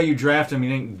 Even though you draft him, you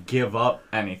didn't give up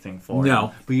anything for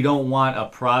him. But you don't want a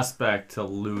prospect to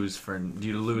lose him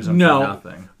for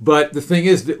nothing. But the thing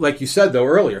is, like you said though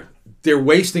earlier, they're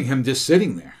wasting him just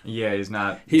sitting there. Yeah, he's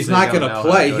not. He's not going to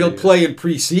play. He'll play in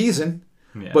preseason.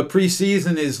 Yeah. But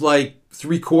preseason is like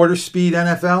 3/4 speed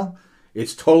NFL.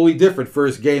 It's totally different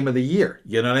first game of the year.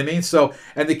 You know what I mean? So,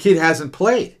 and the kid hasn't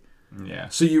played. Yeah.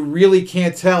 So you really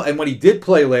can't tell. And when he did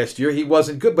play last year, he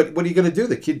wasn't good. But what are you going to do?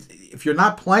 The kid, if you're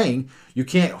not playing, you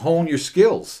can't hone your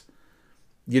skills.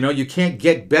 You can't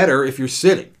get better if you're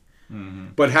sitting. Mm-hmm.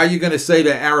 But how are you going to say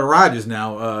to Aaron Rodgers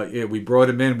now, we brought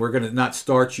him in, we're going to not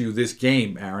start you this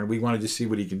game, Aaron. We wanted to see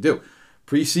what he can do.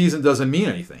 Preseason doesn't mean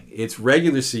anything. It's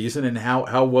regular season and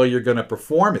how well you're going to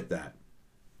perform at that.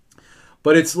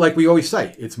 But it's like we always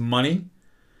say, it's money.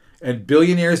 And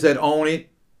billionaires that own it,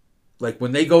 like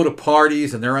when they go to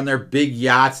parties and they're on their big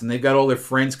yachts and they've got all their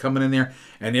friends coming in there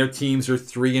and their teams are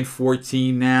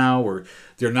 3-14 now or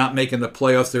they're not making the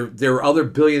playoffs, their other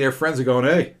billionaire friends are going,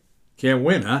 hey, can't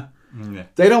win, huh? Yeah.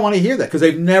 They don't want to hear that because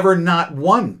they've never not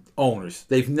won owners.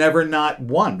 They've never not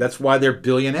won. That's why they're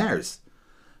billionaires.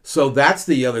 So that's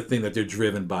the other thing that they're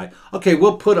driven by. Okay,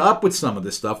 we'll put up with some of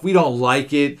this stuff. We don't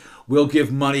like it. We'll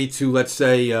give money to, let's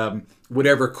say,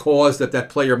 whatever cause that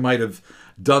player might have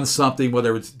done something,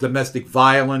 whether it's domestic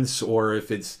violence or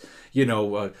if it's,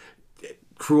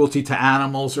 cruelty to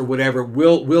animals or whatever.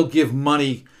 We'll give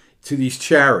money to these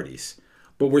charities.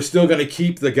 But we're still going to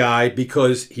keep the guy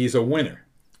because he's a winner,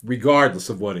 regardless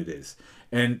of what it is.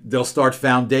 And they'll start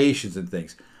foundations and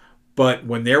things. But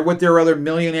when they're with their other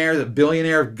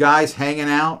billionaire guys hanging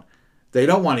out, they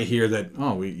don't want to hear that,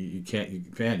 you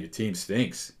can't, your team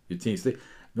stinks. Your team stinks.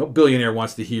 No billionaire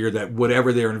wants to hear that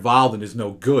whatever they're involved in is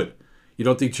no good. You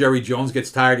don't think Jerry Jones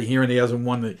gets tired of hearing he hasn't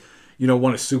won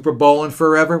a Super Bowl in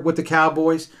forever with the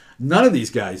Cowboys? None of these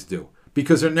guys do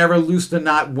because they're never used to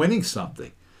not winning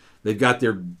something. They've got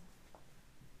their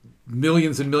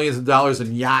millions and millions of dollars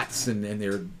in yachts and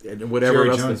whatever Jerry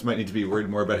else. Jones might need to be worried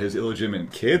more about his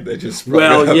illegitimate kid that just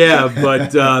but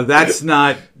that's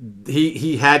not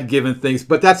he had given things,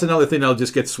 but that's another thing that'll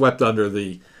just get swept under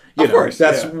the of course,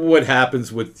 that's what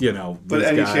happens with but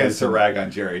any chance to rag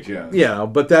on Jerry Jones.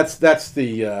 But that's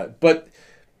the but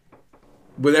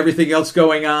with everything else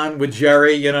going on with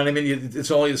Jerry, you know what I mean? It's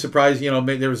only a surprise,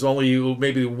 there was only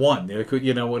maybe one. There could,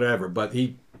 whatever. But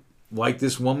he liked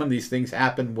this woman. These things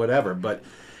happen, whatever. But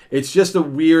it's just a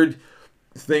weird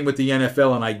thing with the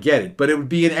NFL, and I get it. But it would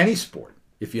be in any sport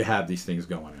if you have these things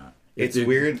going on. It's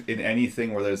weird in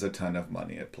anything where there's a ton of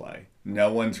money at play.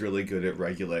 No one's really good at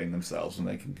regulating themselves when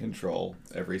they can control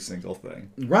every single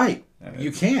thing. Right.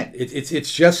 You can't.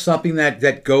 It's just something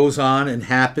that goes on and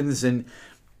happens and...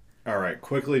 All right,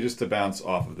 quickly just to bounce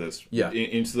off of this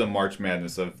into the March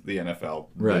Madness of the NFL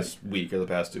this week or the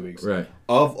past 2 weeks. Right.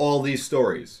 Of all these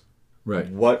stories, Right.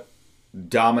 What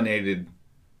dominated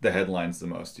the headlines the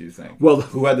most, do you think? Well,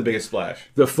 who had the biggest splash?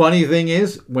 The funny thing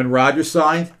is, when Rodgers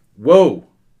signed, whoa,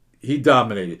 he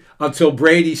dominated. Until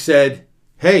Brady said,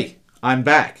 hey, I'm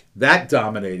back. That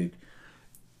dominated.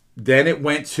 Then it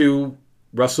went to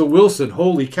Russell Wilson.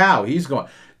 Holy cow, he's gone.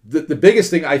 The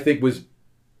biggest thing I think was,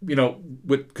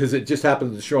 because it just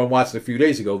happened to Deshaun Watson a few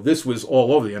days ago, this was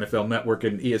all over the NFL Network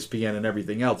and ESPN and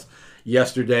everything else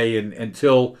yesterday, and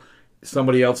until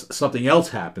something else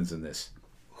happens in this.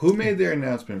 Who made their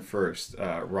announcement first?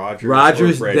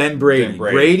 Rodgers, then Brady.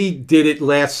 Brady did it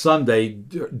last Sunday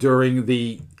during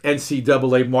the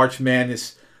NCAA March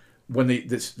Madness when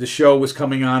the show was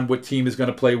coming on, what team is going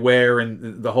to play where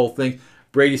and the whole thing.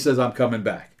 Brady says, I'm coming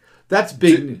back. That's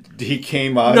big. He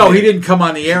came on? No, he didn't come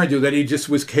on the air and do that. He just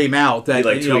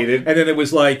tweeted. And then it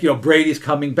was like, Brady's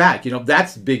coming back.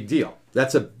 That's a big deal.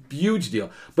 That's a huge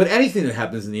deal. But anything that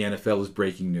happens in the NFL is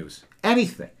breaking news.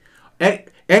 Anything.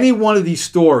 Any one of these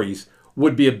stories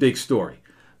would be a big story.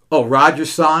 Oh,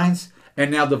 Rodgers signs,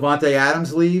 and now Davante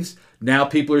Adams leaves. Now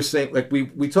people are saying, like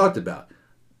we talked about.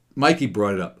 Mikey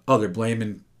brought it up. Oh, they're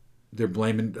blaming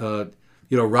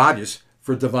Rodgers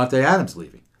for Davante Adams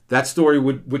leaving. That story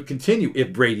would continue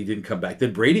if Brady didn't come back.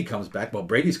 Then Brady comes back. Well,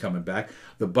 Brady's coming back.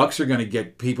 The Bucs are going to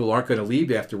get people aren't going to leave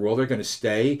after all. They're going to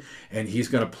stay, and he's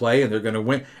going to play, and they're going to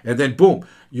win. And then boom,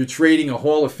 you're trading a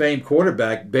Hall of Fame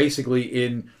quarterback basically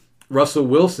in Russell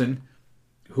Wilson,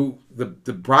 who the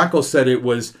Broncos said it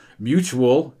was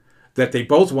mutual that they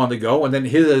both wanted to go, and then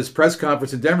his press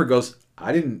conference in Denver goes,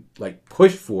 I didn't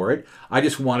push for it. I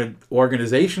just wanted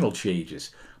organizational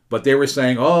changes. But they were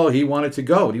saying, oh, he wanted to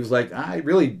go. And he was like, I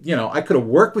really, I could have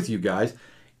worked with you guys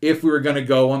if we were going to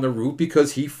go on the route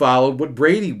because he followed what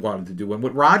Brady wanted to do and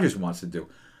what Rodgers wants to do.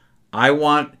 I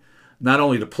want not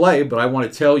only to play, but I want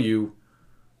to tell you,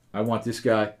 I want this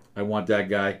guy, I want that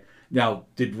guy. Now,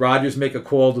 did Rodgers make a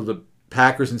call to the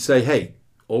Packers and say, hey,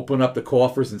 open up the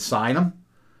coffers and sign him?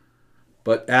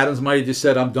 But Adams might have just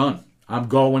said, I'm done. I'm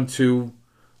going to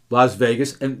Las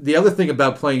Vegas. And the other thing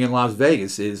about playing in Las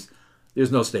Vegas is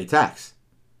there's no state tax.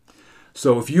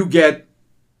 So if you get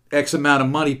X amount of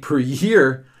money per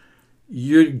year,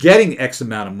 you're getting X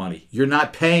amount of money. You're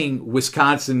not paying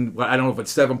Wisconsin, I don't know if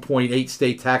it's 7.8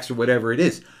 state tax or whatever it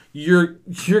is. You're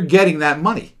getting that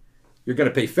money. You're going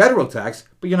to pay federal tax,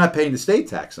 but you're not paying the state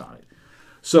tax on it.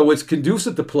 So it's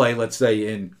conducive to play, let's say,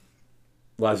 in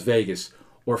Las Vegas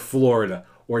or Florida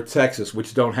or Texas,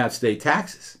 which don't have state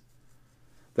taxes.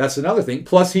 That's another thing.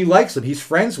 Plus, he likes him. He's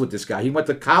friends with this guy. He went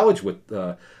to college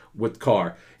with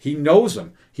Carr. He knows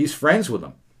him. He's friends with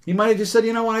him. He might have just said,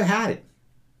 you know what, I've had it.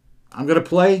 I'm going to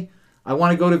play. I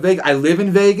want to go to Vegas. I live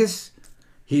in Vegas.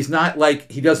 He's not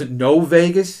he doesn't know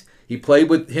Vegas. He played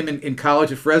with him in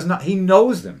college at Fresno. He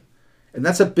knows them. And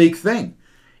that's a big thing.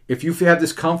 If you have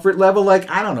this comfort level, I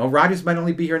don't know, Rodgers might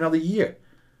only be here another year.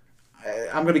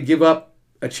 I'm going to give up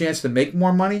a chance to make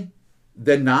more money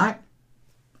than not?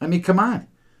 I mean, come on.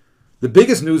 The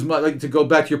biggest news, to go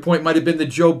back to your point, might have been that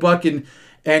Joe Buck and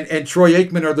Troy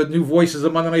Aikman are the new voices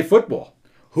of Monday Night Football.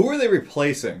 Who are they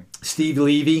replacing? Steve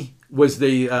Levy was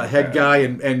the head guy,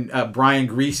 and Brian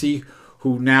Griese,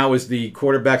 who now is the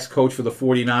quarterback's coach for the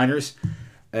 49ers,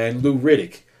 and Lou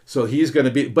Riddick. So he's going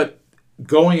to be... But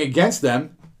going against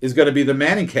them is going to be the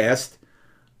Manning cast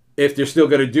if they're still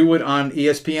going to do it on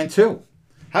ESPN2.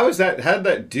 How did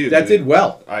that do? That did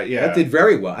well. Yeah. That did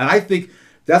very well. And I think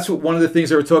that's what one of the things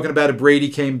they were talking about if Brady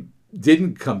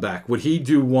didn't come back. Would he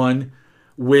do one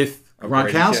with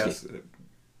Gronkowski?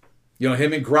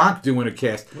 Him and Gronk doing a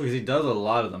cast. Because he does a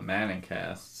lot of the Manning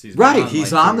casts. He's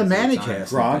on the Manning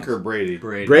cast. Gronk or Brady?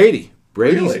 Brady.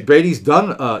 Brady's done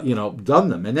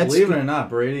them, and that's, believe it or not,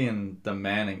 Brady and the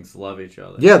Mannings love each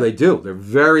other. Yeah, they do. They're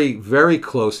very, very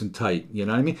close and tight. You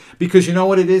know what I mean? Because you know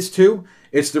what it is too.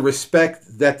 It's the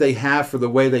respect that they have for the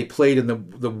way they played and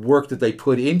the work that they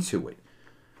put into it.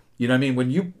 You know what I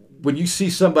mean? When you see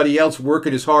somebody else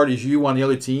working as hard as you on the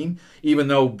other team, even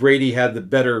though Brady had the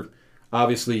better,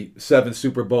 obviously 7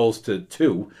 Super Bowls to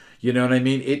 2. You know what I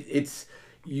mean? It's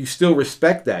you still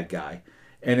respect that guy.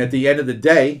 And at the end of the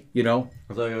day, I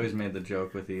always made the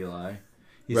joke with Eli.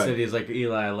 He said, he's like,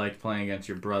 Eli, I liked playing against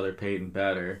your brother Peyton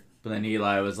better. But then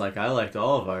Eli was like, I liked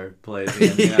all of our plays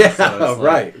against him. Yeah, so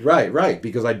right.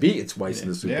 Because I beat you twice in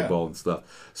the Super Bowl and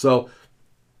stuff. So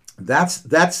that's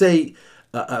a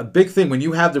big thing when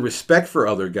you have the respect for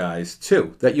other guys,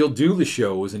 too. That you'll do the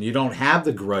shows and you don't have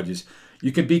the grudges.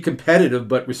 You can be competitive,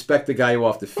 but respect the guy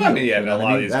off the field. Well, I mean, a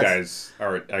lot of these guys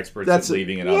are experts at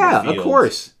leaving it on the field. Yeah, of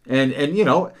course. And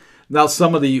now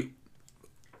some of the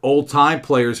old-time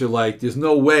players are like, there's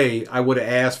no way I would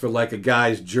have asked for, a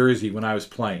guy's jersey when I was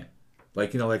playing.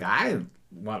 I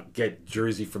want to get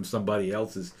jersey from somebody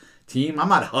else's team. I'm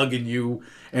not hugging you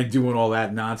and doing all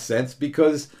that nonsense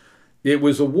because it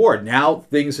was a war. Now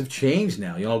things have changed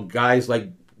now. You know, guys like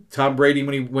Tom Brady,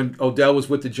 when Odell was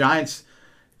with the Giants,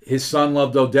 his son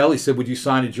loved Odell. He said, would you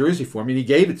sign a jersey for him? And he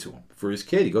gave it to him for his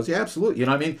kid. He goes, yeah, absolutely. You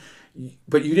know what I mean?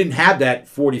 But you didn't have that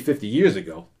 40, 50 years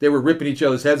ago. They were ripping each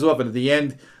other's heads off, and at the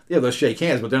end, yeah, they'll shake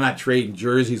hands, but they're not trading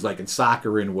jerseys like in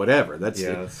soccer and whatever. That's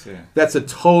a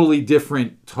totally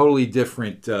different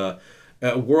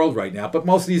world right now. But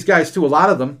most of these guys, too, a lot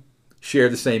of them share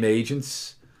the same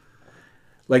agents.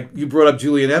 Like you brought up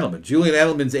Julian Edelman. Julian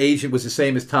Edelman's agent was the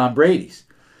same as Tom Brady's.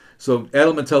 So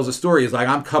Edelman tells a story. He's like,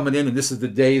 I'm coming in, and this is the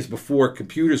days before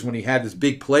computers when he had this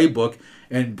big playbook,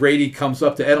 and Brady comes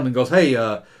up to Edelman and goes,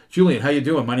 hey, Julian, how you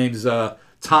doing? My name's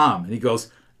Tom. And he goes,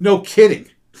 no kidding.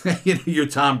 You're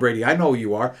Tom Brady. I know who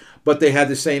you are. But they had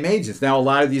the same agents. Now a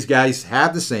lot of these guys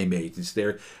have the same agents.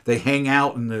 They hang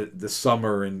out in the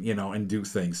summer and and do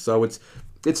things. So it's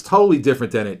totally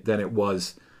different than it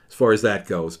was as far as that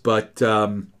goes. But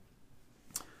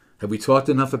have we talked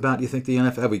enough about, do you think, the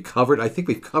NFL? Have we covered? I think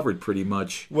we've covered pretty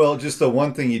much. Well, just the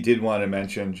one thing you did want to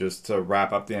mention, just to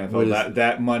wrap up the NFL,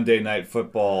 that Monday Night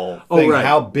Football thing. Right.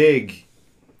 How big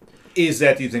is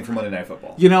that, do you think, for Monday Night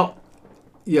Football?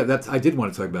 Yeah, I did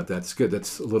want to talk about that. It's good.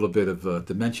 That's a little bit of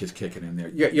dementia's kicking in there.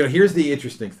 Yeah, here's the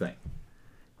interesting thing.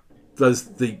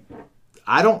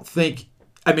 I don't think,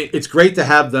 I mean, it's great to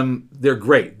have them. They're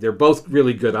great. They're both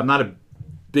really good. I'm not a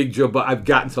big Joe Buck. I've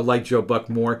gotten to like Joe Buck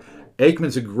more.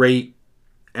 Aikman's a great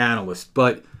analyst,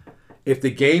 but if the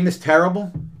game is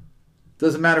terrible,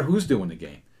 doesn't matter who's doing the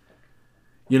game.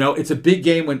 It's a big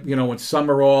game when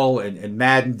Summerall and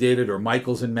Madden did it, or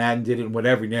Michaels and Madden did it, and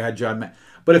whatever. You had John Madden.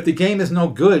 But if the game is no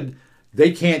good,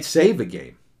 they can't save a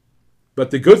game. But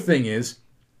the good thing is,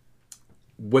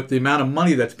 with the amount of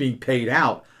money that's being paid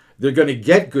out, they're going to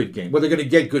get good games. Well, they're going to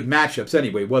get good matchups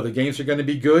anyway. Well, the games are going to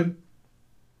be good.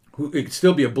 It could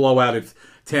still be a blowout if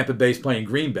Tampa Bay's playing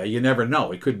Green Bay. You never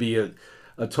know. It could be a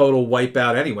total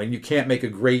wipeout anyway. And you can't make a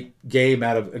great game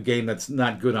out of a game that's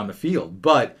not good on the field.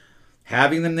 But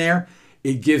having them there,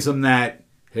 it gives them that,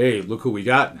 hey, look who we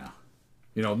got now.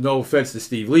 No offense to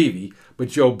Steve Levy, but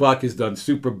Joe Buck has done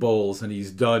Super Bowls and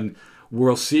he's done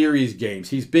World Series games.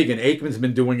 He's big, and Aikman's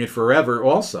been doing it forever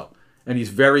also. And he's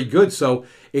very good. So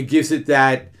it gives it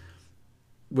that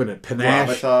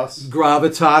panache,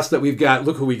 gravitas that we've got.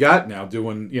 Look who we got now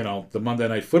doing, the Monday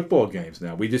Night Football games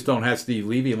now. We just don't have Steve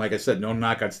Levy. And like I said, no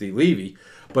knock on Steve Levy,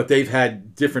 but they've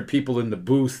had different people in the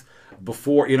booth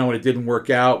before, and it didn't work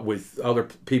out with other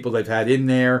people they've had in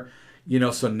there.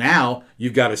 So now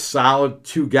you've got a solid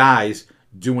two guys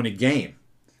doing a game.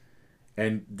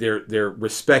 And they're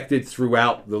respected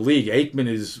throughout the league. Aikman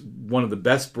is one of the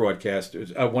best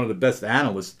broadcasters, one of the best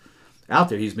analysts out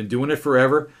there. He's been doing it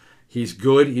forever. He's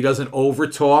good. He doesn't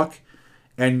over-talk.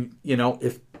 And,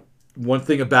 if one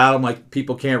thing about him, like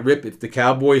people can't rip, if the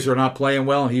Cowboys are not playing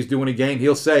well and he's doing a game,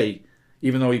 he'll say,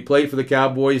 even though he played for the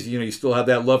Cowboys, you still have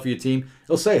that love for your team,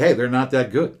 he'll say, hey, they're not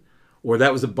that good. Or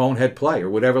that was a bonehead play or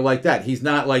whatever like that. He's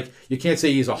not like, you can't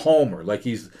say he's a homer, like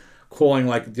he's calling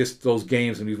like just those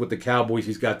games and he's with the Cowboys,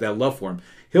 he's got that love for him.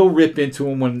 He'll rip into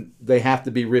them when they have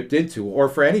to be ripped into, or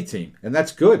for any team. And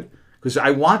that's good, because I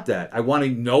want that. I want to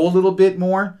know a little bit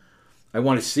more. I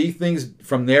want to see things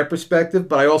from their perspective,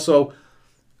 but I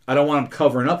don't want him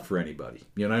covering up for anybody.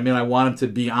 You know what I mean? I want him to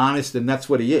be honest, and that's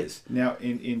what he is. Now,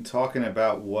 in talking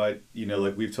about what,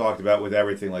 like we've talked about with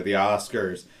everything, like the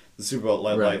Oscars, the Super Bowl,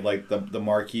 like the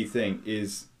marquee thing,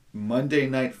 is Monday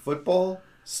Night Football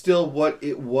still what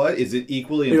it was? Is it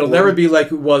equally important? It'll never be like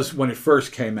it was when it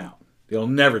first came out. It'll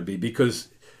never be, because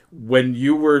when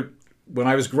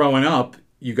I was growing up,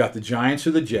 you got the Giants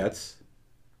or the Jets,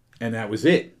 and that was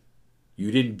it.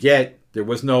 There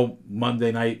was no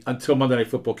Monday night until Monday Night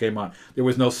Football came on. There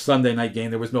was no Sunday night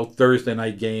game. There was no Thursday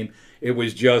night game. It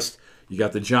was just, you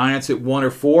got the Giants at 1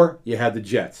 or 4, you had the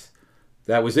Jets.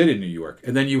 That was it in New York.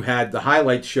 And then you had the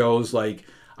highlight shows, like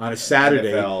on a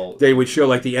Saturday, NFL. They would show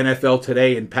like the NFL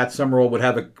Today, and Pat Summerall would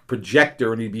have a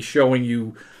projector and he'd be showing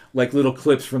you like little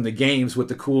clips from the games with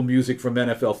the cool music from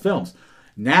NFL films.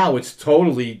 Now it's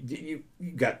totally, you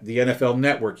got the NFL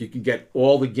Network. You can get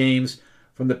all the games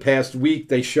from the past week.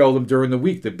 They show them during the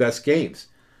week, the best games.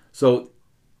 So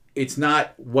it's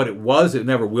not what it was. It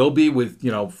never will be with,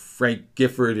 Frank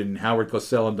Gifford and Howard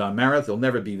Cosell and Don Meredith. It'll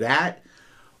never be that.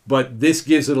 But this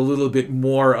gives it a little bit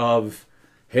more of,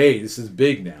 hey, this is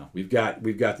big now. We've got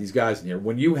these guys in here.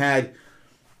 When you had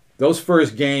those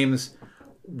first games,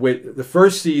 with the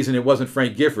first season, it wasn't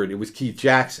Frank Gifford. It was Keith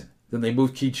Jackson. Then they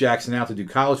moved Keith Jackson out to do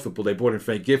college football. They brought in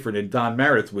Frank Gifford, and Don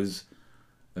Meredith was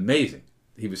amazing.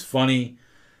 He was funny.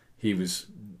 He was,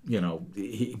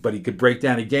 but he could break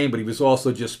down a game, but he was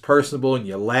also just personable, and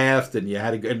you laughed, and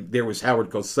and there was Howard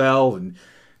Cosell and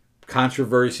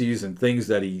controversies and things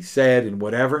that he said and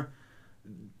whatever.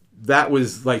 That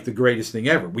was like the greatest thing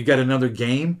ever. We got another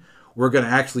game. We're going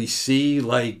to actually see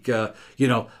the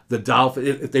Dolphins.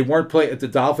 If the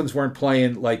Dolphins weren't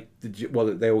playing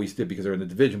they always did because they're in the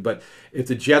division. But if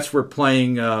the Jets were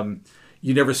playing,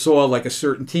 you never saw like a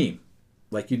certain team.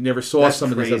 Like you never saw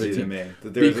some of these other teams.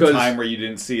 There was a time where you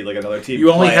didn't see like another team.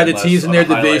 You only had the teams in their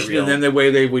division, and then the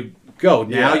way they would go.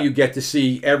 Now you get to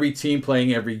see every team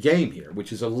playing every game here,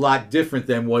 which is a lot different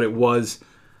than what it was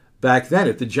back then.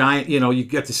 If the Giant, you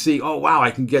get to see, oh wow,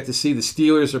 I can get to see the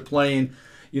Steelers are playing,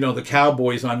 the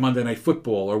Cowboys on Monday Night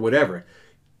Football or whatever.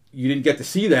 You didn't get to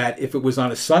see that if it was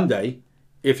on a Sunday,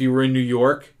 if you were in New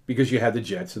York, because you had the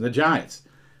Jets and the Giants.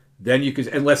 Then you could,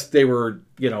 unless they were,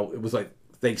 it was like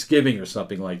Thanksgiving or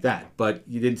something like that. But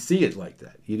you didn't see it like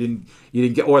that. You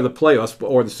didn't get, or the playoffs,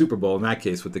 or the Super Bowl in that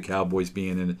case, with the Cowboys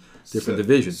being in a different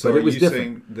division. So but it was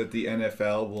different. Saying that the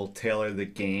NFL will tailor the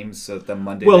games so that the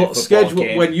Monday Night Football schedule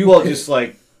game, when you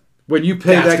when you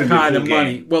pay that kind of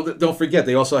money. Well, don't forget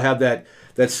they also have that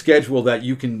schedule that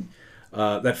you can.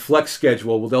 That flex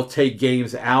schedule, well, they'll take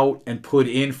games out and put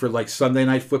in for like Sunday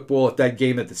Night Football. If that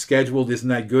game that the scheduled isn't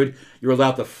that good, you're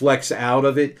allowed to flex out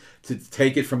of it to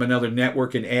take it from another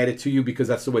network and add it to you because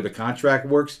that's the way the contract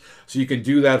works. So you can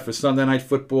do that for Sunday Night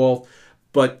Football,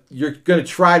 but you're going to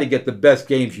try to get the best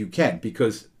games you can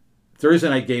because Thursday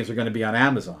night games are going to be on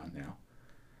Amazon now.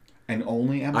 And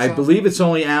only Amazon? I believe it's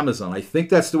only Amazon. I think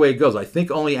that's the way it goes. I think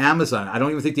only Amazon. I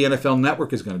don't even think the NFL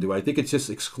Network is going to do it. I think it's just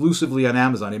exclusively on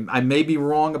Amazon. I may be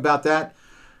wrong about that.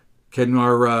 Can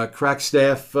our crack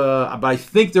staff... but I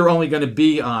think they're only going to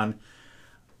be on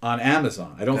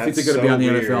Amazon. I don't think they're going to be on the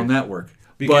NFL Network.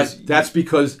 But that's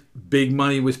because big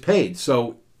money was paid.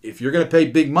 So if you're going to pay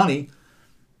big money,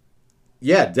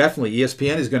 yeah, definitely.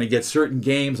 ESPN is going to get certain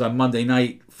games on Monday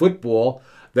Night Football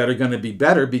that are going to be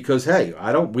better because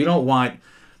we don't want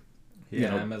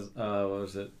what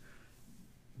was it,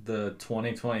 the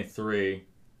 2023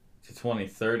 to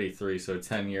 2033, so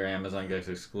 10-year Amazon gets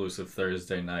exclusive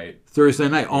Thursday night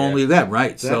only them,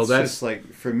 right? That's just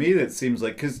like, for me, that seems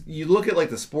like, because you look at like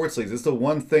the sports leagues, it's the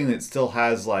one thing that still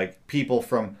has like people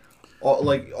from all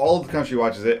of the country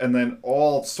watches it, and then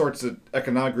all sorts of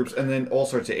economic groups, and then all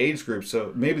sorts of age groups.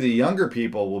 So maybe the younger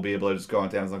people will be able to just go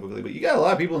on Amazon quickly. But you got a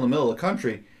lot of people in the middle of the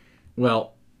country.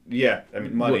 Well, yeah, I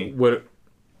mean money.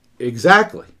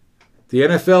 Exactly. The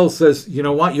NFL says, you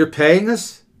know what? You're paying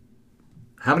us.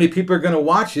 How many people are going to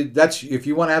watch it? That's if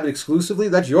you want to have it exclusively.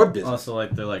 That's your business. Also,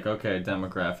 they're like, okay, a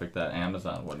demographic that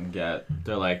Amazon wouldn't get.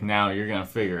 They're like, now you're going to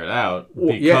figure it out.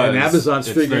 Because and Amazon's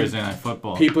figuring Thursday Night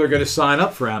Football. People are going to sign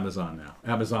up for Amazon now.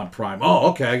 Amazon Prime.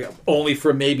 Oh, okay, only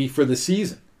for the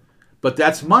season, but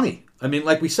that's money. I mean,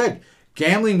 like we said,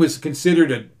 gambling was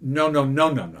considered a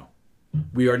no.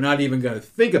 We are not even going to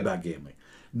think about gambling.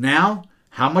 Now,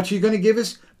 how much are you going to give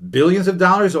us? Billions of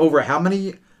dollars over how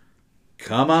many?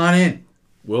 Come on in.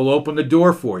 We'll open the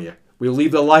door for you. We'll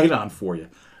leave the light on for you.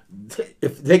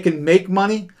 If they can make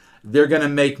money, they're going to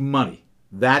make money.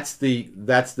 That's the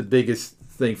biggest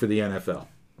thing for the NFL.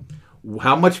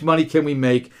 How much money can we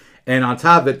make? And on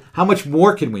top of it, how much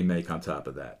more can we make on top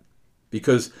of that?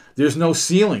 Because there's no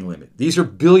ceiling limit. These are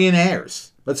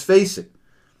billionaires. Let's face it.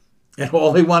 And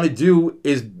all they want to do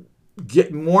is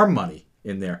get more money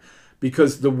in there.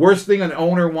 Because the worst thing an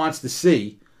owner wants to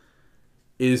see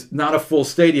is not a full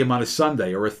stadium on a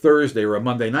Sunday or a Thursday or a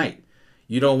Monday night.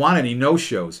 You don't want any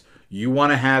no-shows. You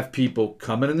want to have people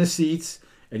coming in the seats,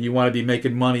 and you want to be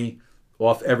making money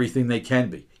off everything they can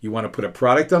be. You want to put a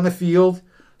product on the field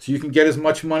so you can get as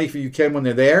much money as you can when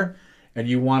they're there, and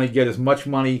you want to get as much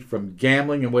money from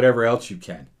gambling and whatever else you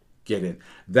can get in.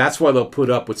 That's why they'll put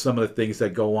up with some of the things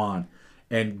that go on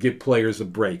and give players a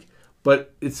break.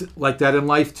 But it's like that in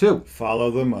life too. Follow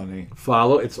the money.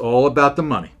 It's all about the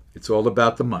money. It's all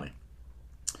about the money.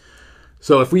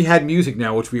 So if we had music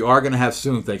now, which we are going to have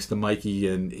soon, thanks to Mikey,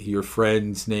 and your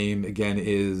friend's name again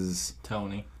is...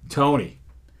 Tony.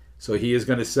 So he is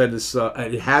going to send us...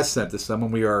 it has sent us some,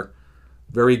 and we are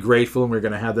very grateful, and we're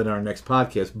going to have that in our next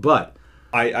podcast. But...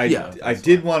 I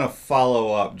did want to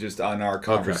follow up just on our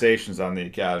conversations on the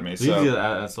Academy. So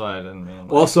that's why I didn't mean.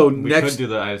 Also, we next could do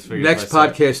that. I just figured next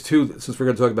podcast too, since we're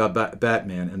going to talk about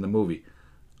Batman and the movie,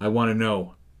 I want to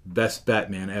know best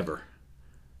Batman ever.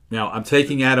 Now I'm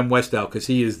taking Adam West out because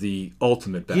he is the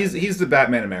ultimate Batman. He's the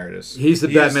Batman emeritus. He's the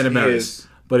Batman emeritus.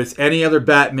 But it's any other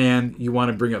Batman you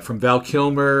want to bring up, from Val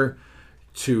Kilmer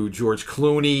to George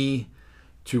Clooney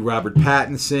to Robert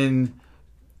Pattinson.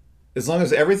 as long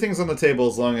as everything's on the table,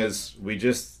 as long as we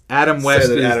just Adam West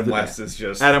say that is Adam the West man. is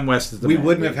just Adam West is the we man.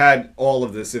 wouldn't have had all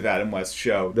of this if Adam West's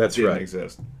show didn't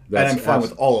exist. And I'm fine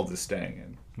with all of this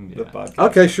staying in the podcast.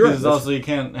 Okay, sure. Because also you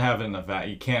can't have it in the vat.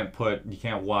 You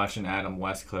can't watch an Adam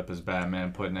West clip as Batman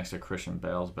and put it next to Christian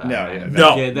Bale's Batman.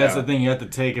 That's the thing. You have to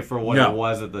take it for what it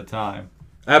was at the time.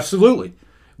 Absolutely.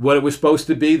 What it was supposed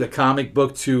to be, the comic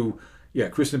book to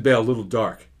Christian Bale, a little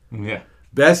dark. Yeah.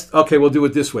 Best. Okay, we'll do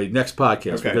it this way. Next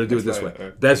podcast, we're going to do it this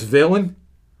way. Best villain.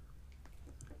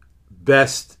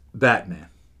 Best Batman.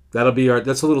 That'll be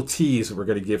that's a little tease that we're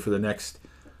going to give for the next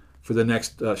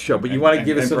show. But you want to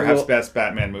give us perhaps best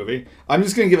Batman movie. I'm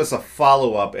just going to give us a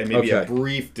follow up and maybe a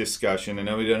brief discussion. I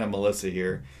know we don't have Melissa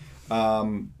here,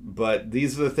 but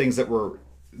these are the things that were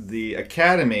the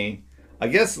Academy, I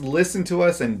guess, listened to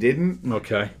us and didn't.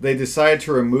 Okay. They decided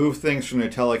to remove things from their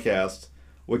telecast,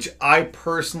 which I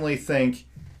personally think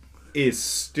is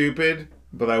stupid.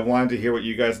 But I wanted to hear what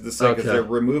you guys had to say because they're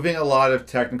removing a lot of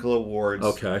technical awards.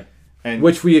 Okay. And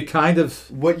which we kind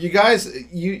of... What you guys...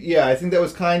 I think that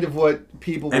was kind of what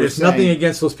people were saying. And it's nothing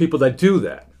against those people that do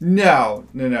that. No.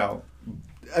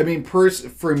 I mean,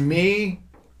 for me,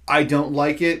 I don't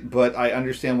like it, but I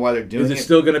understand why they're doing it. Is it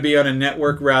still going to be on a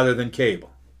network rather than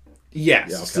cable? Yes.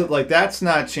 Yeah, okay. So, that's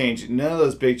not changing. None of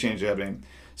those big changes are happening.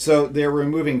 So they're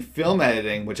removing film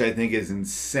editing, which I think is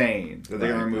insane. So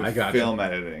they're going to remove film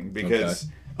editing because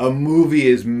a movie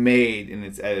is made in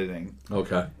its editing.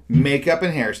 Okay. Makeup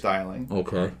and hairstyling.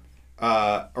 Okay.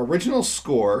 Original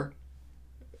score,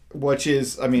 which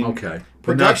is, production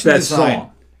not best design.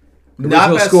 Song.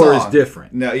 Original score is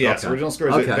different. No, yes, original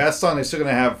score is best song. They're still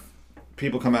going to have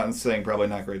people come out and sing probably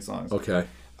not great songs. Okay.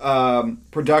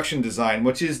 Production design,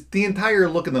 which is the entire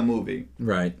look of the movie.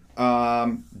 Right.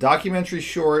 Documentary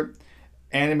short,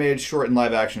 animated short, and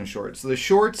live action short. So the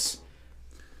shorts,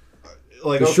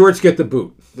 shorts get the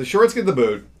boot. The shorts get the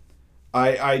boot.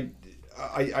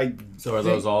 So are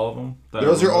those all of them?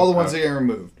 Those are all the ones that get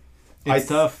removed. It's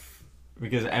tough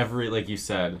because like you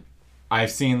said,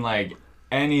 I've seen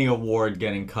any award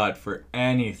getting cut for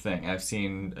anything. I've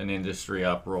seen an industry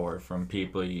uproar from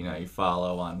people you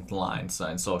follow online,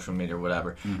 on social media or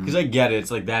whatever. Because I get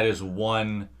it. It's that is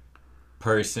one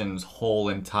person's whole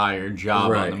entire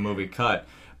job on the movie cut.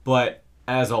 But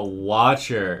as a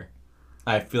watcher,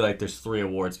 I feel like there's 3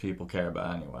 awards people care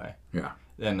about anyway. Yeah.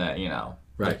 And that,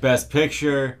 best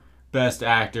picture, best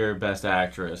actor, best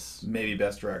actress. Maybe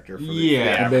best director. For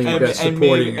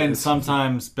and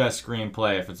sometimes best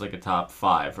screenplay if it's a top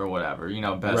 5 or whatever.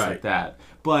 Best like that.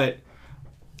 But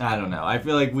I don't know. I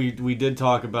feel like we did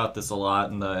talk about this a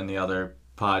lot in the other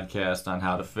podcast on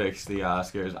how to fix the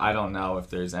Oscars. I don't know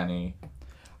if there's any.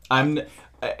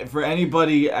 For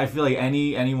anybody, I feel like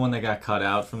anyone that got cut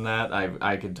out from that,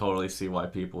 I could totally see why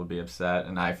people would be upset,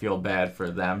 and I feel bad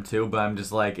for them too. But I'm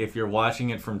just if you're watching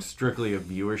it from strictly a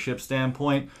viewership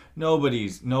standpoint,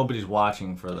 nobody's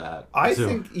watching for that. I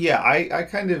think, I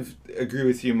kind of agree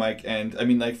with you, Mike. And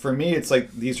for me, it's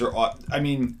these are all.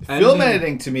 Film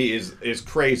editing to me is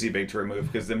crazy big to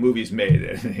remove because the movie's made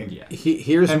editing. Yeah.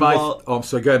 Here's I'm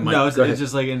sorry. Go ahead, Mike. No, go ahead. It's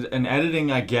just an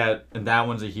editing I get, and that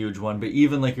one's a huge one. But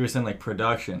even you were saying,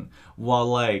 production.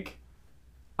 While I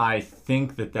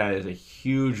think that is a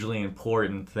hugely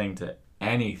important thing to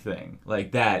anything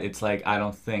like that, it's I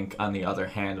don't think on the other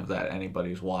hand of that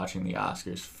anybody's watching the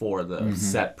Oscars for the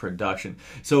set production.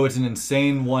 So it's an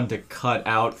insane one to cut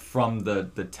out from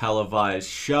the televised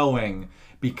showing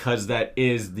because that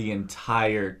is the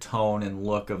entire tone and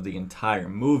look of the entire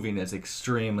movie and it's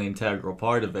extremely integral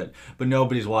part of it. But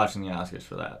nobody's watching the Oscars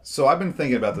for that. So I've been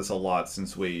thinking about this a lot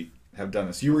since we have done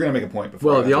this. You were going to make a point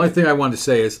before. Well, the only thing I wanted to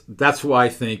say is that's why I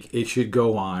think it should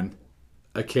go on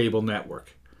a cable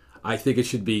network. I think it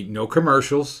should be no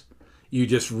commercials. You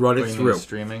just run it through.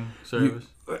 Streaming service?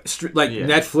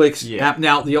 Netflix. Yeah.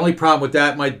 Now, the only problem with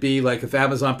that might be if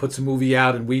Amazon puts a movie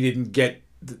out and we didn't get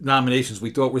the nominations we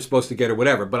thought we were supposed to get or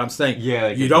whatever. But I'm saying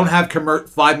you don't have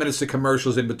 5 minutes of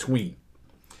commercials in between.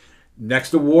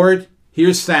 Next award,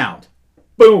 here's sound.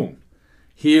 Boom.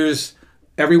 Here's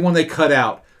everyone they cut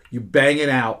out. You bang it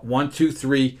out. 1, 2,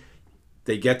 3.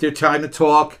 They get their time to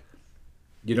talk,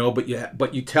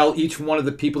 but you tell each one of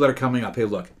the people that are coming up, hey,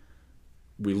 look,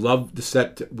 we love the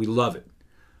set. We love it.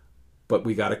 But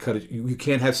we got to cut it. You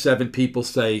can't have 7 people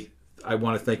say, I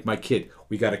want to thank my kid.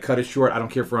 We got to cut it short. I don't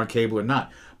care if we're on cable or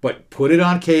not. But put it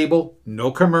on cable.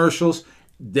 No commercials.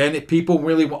 Then if people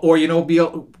really want, or be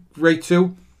great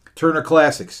too, Turner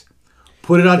Classics.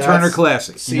 Put it on Turner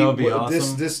Classic. See, you know, be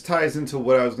awesome. This ties into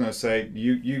what I was going to say.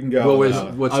 You can go. I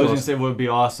was going to say what would be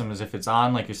awesome is if it's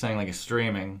on, like you're saying, like a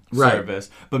streaming service.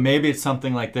 But maybe it's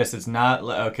something like this. It's not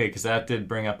okay, because that did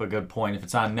bring up a good point. If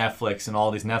it's on Netflix and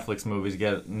all these Netflix movies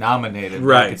get nominated,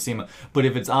 right? It could seem, but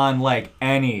if it's on like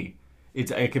any.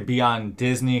 It could be on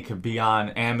Disney, it could be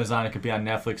on Amazon, it could be on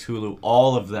Netflix, Hulu,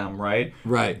 all of them, right?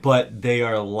 Right. But they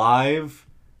are live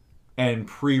and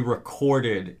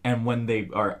pre-recorded, and when they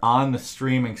are on the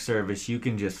streaming service, you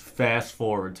can just fast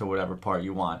forward to whatever part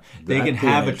you want. They can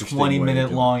have a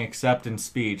 20-minute long acceptance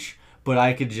speech, but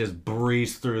I could just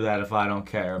breeze through that if I don't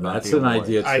care about That's an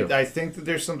idea, too. I think that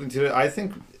there's something to it. I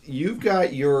think you've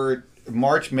got your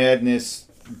March Madness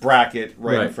bracket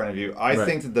right in front of you. I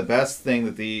think that the best thing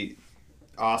that the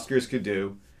Oscars could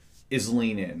do is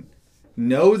lean in.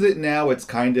 Know that now it's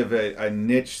kind of a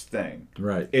niche thing.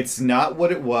 Right. It's not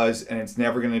what it was, and it's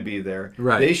never going to be there.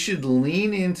 Right. They should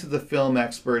lean into the film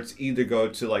experts, either go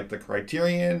to like the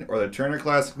Criterion or the Turner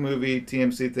Classic Movie,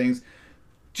 TMC things.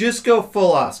 Just go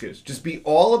full Oscars. Just be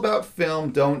all about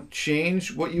film. Don't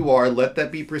change what you are. Let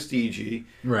that be prestige-y.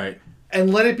 Right.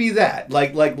 And let it be that.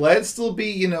 Like let it still be,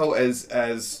 you know, as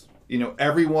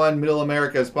everyone, middle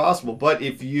America as possible. But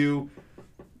if you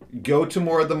go to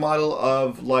more of the model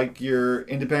of like your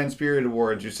Independent Spirit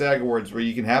Awards, your SAG Awards, where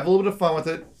you can have a little bit of fun with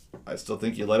it. I still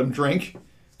think you let them drink.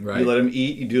 Right. You let them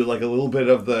eat. You do like a little bit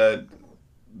of the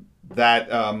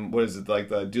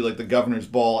governor's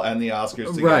ball and the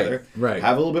Oscars together. Right.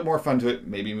 Have a little bit more fun to it.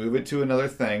 Maybe move it to another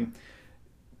thing.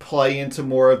 Play into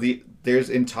more of the.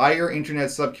 There's entire internet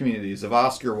subcommunities of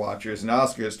Oscar watchers and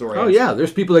Oscar historians. Oh, yeah.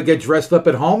 There's people that get dressed up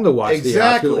at home to watch the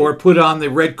Oscars or put on the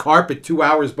red carpet 2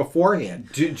 hours beforehand.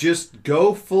 Just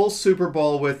go full Super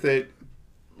Bowl with it.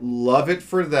 Love it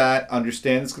for that.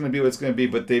 Understand it's going to be what it's going to be.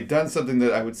 But they've done something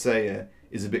that I would say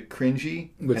is a bit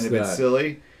cringy and a bit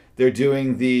silly. They're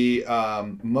doing the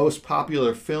most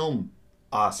popular film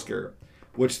Oscar,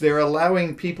 which they're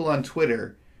allowing people on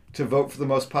Twitter to vote for the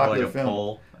most popular film.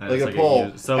 Poll. Like a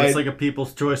poll. So it's like a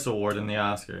People's Choice Award in the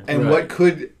Oscar. And what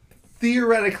could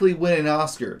theoretically win an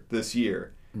Oscar this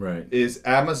year is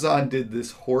Amazon did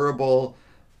this horrible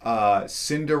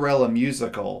Cinderella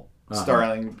musical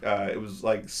starring, it was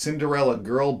like Cinderella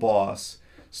Girl Boss,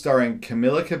 starring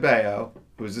Camila Cabello,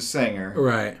 who is a singer.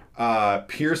 Right.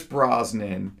 Pierce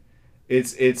Brosnan.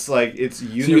 It's universal.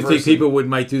 So you think people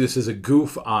might do this as a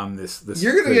goof on this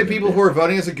You're going to get people who are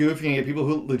voting as a goof. You're going to get people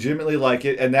who legitimately like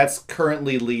it, and that's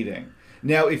currently leading.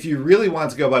 Now, if you really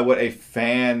want to go by what a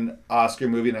fan Oscar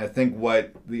movie, and I think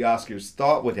what the Oscars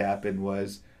thought would happen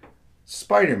was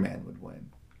Spider-Man would win.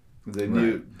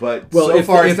 But so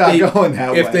far it's not going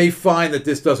that way. If they find that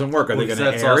this doesn't work, are they going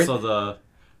to air it?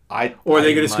 Or are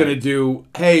they just going to do,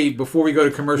 hey, before we go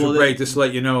to commercial break, just to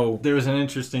let you know. There was an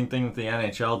interesting thing that the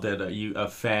NHL did.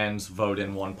 Fans vote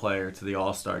in one player to the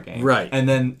All-Star game. Right. And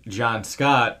then John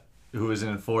Scott, who was an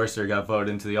enforcer, got voted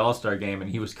into the All-Star game,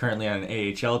 and he was currently on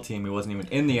an AHL team. He wasn't even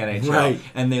in the NHL. Right.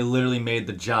 And they literally made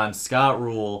the John Scott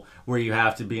rule where you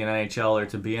have to be an NHLer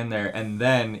to be in there. And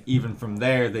then, even from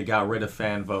there, they got rid of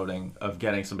fan voting of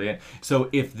getting somebody in. So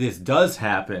if this does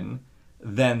happen,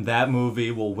 then that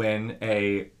movie will win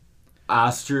an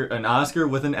Oscar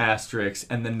with an asterisk,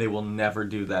 and then they will never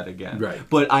do that again. Right.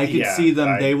 But I could see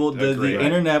them. They will. The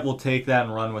internet will take that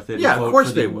and run with it. Yeah, and vote of course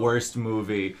for they the will. worst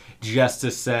movie just to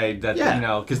say that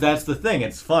because that's the thing.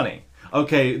 It's funny.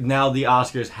 Okay, now the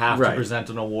Oscars have to present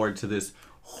an award to this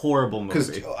horrible movie.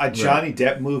 Because a Johnny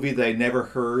Depp movie they never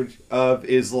heard of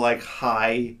is like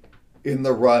high in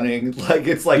the running. Like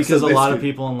it's like because a lot of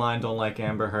people in line don't like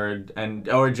Amber Heard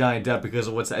or Johnny Depp because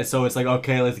of so it's like,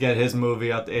 okay, let's get his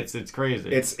movie out. It's crazy.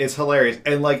 It's hilarious.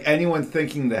 And like anyone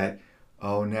thinking that,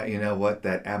 oh, now you know what,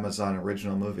 that Amazon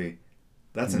original movie,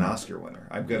 that's an Oscar winner.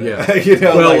 I'm gonna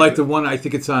well, like the one I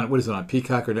think it's on, what is it on,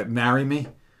 Peacock or Marry Me?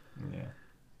 Yeah.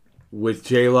 With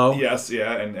J-Lo. Yes,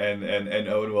 yeah, and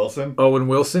Owen Wilson. Owen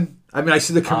Wilson. I mean, I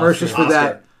see the commercials for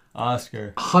that.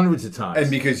 Oscar. Hundreds of times.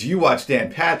 And because you watch Dan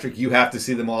Patrick, you have to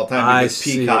see them all the time because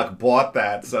Peacock bought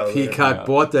that. So Peacock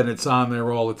bought that, and it's on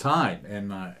there all the time.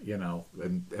 And,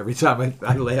 and every time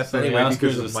I laugh anyway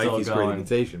because of Mikey's great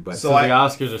invitation. But so the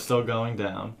Oscars are still going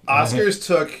down.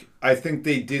 Oscars I think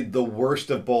they did the worst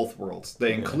of both worlds.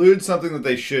 They include something that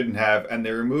they shouldn't have, and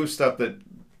they remove stuff that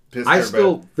pissed I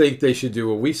still think they should do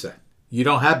what we say. You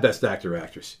don't have Best Actor,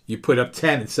 Actress. You put up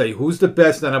 10 and say, who's the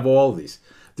best out of all of these?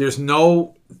 There's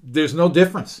no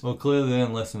difference. Well, clearly they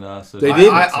didn't listen to us. They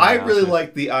didn't. I really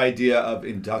like the idea of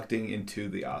inducting into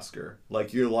the Oscar.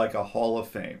 Like you're like a Hall of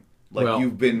Fame. Like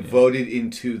you've been voted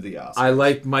into the Oscar. I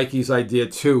like Mikey's idea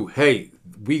too. Hey,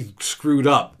 we screwed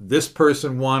up. This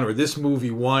person won or this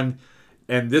movie won.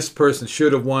 and this person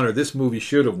should have won or this movie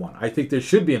should have won. I think there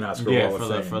should be an Oscar Hall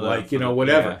of Fame.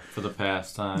 Whatever. Yeah, for the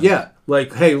past time. Yeah,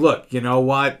 like, hey, look, you know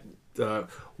what?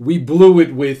 We blew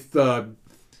it with, I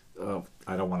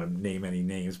don't want to name any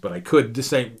names, but I could just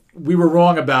say we were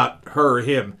wrong about her or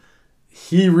him.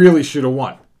 He really should have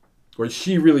won, or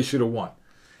she really should have won.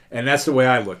 And that's the way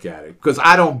I look at it, because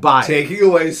I don't buy taking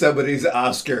away somebody's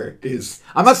Oscar is.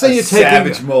 I'm not saying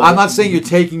I'm not saying you're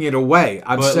taking it away.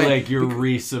 I'm saying like you're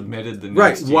resubmitted the next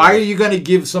right. year. Why are you going to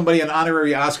give somebody an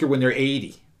honorary Oscar when they're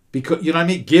 80? Because you know what I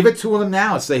mean. Give it to them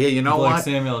now and say, hey, you know what? Like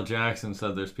Samuel Jackson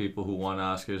said, there's people who won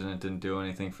Oscars and it didn't do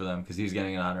anything for them because he's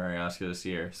getting an honorary Oscar this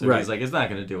year. So he's like, it's not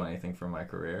going to do anything for my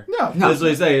career. No. That's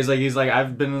what he says. He's like,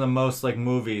 I've been in the most like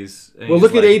movies. Well,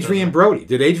 look at Adrian Brody.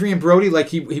 Did Adrian Brody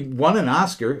he won an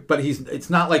Oscar, but it's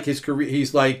not like his career.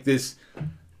 He's like this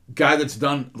guy that's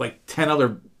done like 10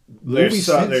 other. There's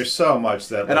so much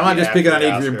that, and I'm not just picking on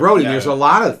Adrian Brody. There's a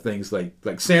lot of things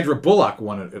like Sandra Bullock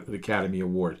won an Academy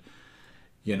Award.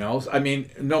 You know, I mean,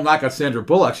 no knock on Sandra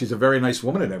Bullock. She's a very nice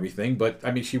woman and everything, but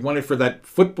I mean, she won it for that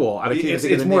football.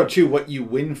 It's more to what you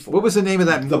win for. What was the name of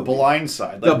that movie? The Blind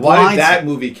Side. Like, why did that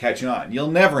movie catch on? You'll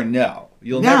never know.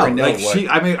 Never know.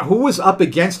 Like who was up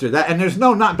against her?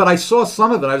 But I saw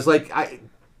some of it. I was like,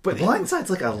 but Blind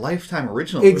Side's like a Lifetime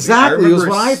original. Exactly, it was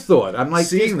what I thought. I'm like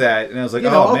seeing that, and I was like,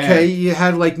 okay, you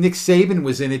had like Nick Saban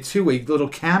was in it too, a little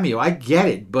cameo. I get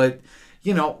it, but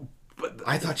you know. But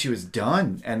I thought she was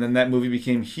done, and then that movie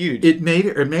became huge. It made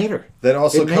her. That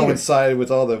also coincided with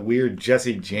all the weird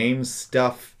Jesse James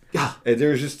stuff. Yeah, there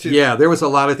was just there was a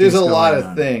lot of things. There's a lot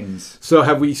of things. So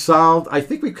have we solved? I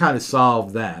think we've kind of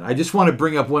solved that. I just want to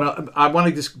bring up one. I want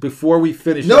to just before we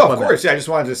finish. No, of course. Yeah, I just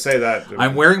wanted to say that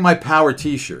I'm wearing my Power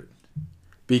T-shirt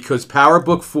because Power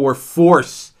Book 4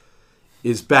 Force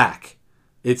is back.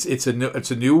 It's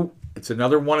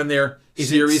another one in there.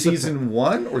 Series season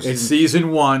 1 or it's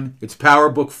season 1. It's Power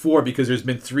Book 4 because there's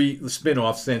been 3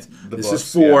 spin-offs since. This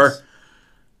is 4. Yes.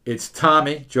 It's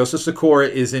Tommy. Joseph Sikora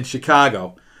is in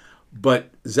Chicago.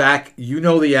 But Zach, you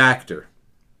know the actor.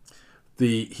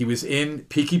 He was in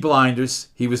Peaky Blinders.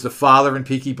 He was the father in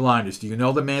Peaky Blinders. Do you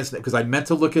know the man's name? Because I meant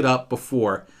to look it up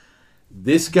before.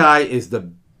 This guy is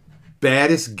the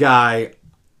baddest guy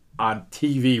on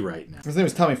TV right now. His name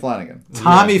is Tommy Flanagan.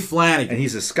 Tommy Flanagan. And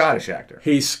he's a Scottish actor.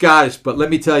 He's Scottish, but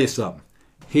let me tell you something.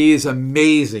 He is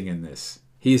amazing in this.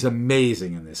 He's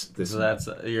amazing in this.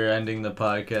 So you're ending the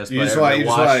podcast by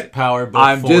watch Power Book 4.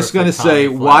 I'm just going to say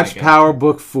watch Power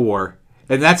Book 4.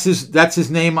 And that's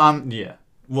his name on... Yeah.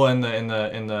 Well, in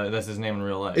the that's his name in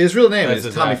real life. His real name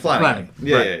is Tommy Flanagan.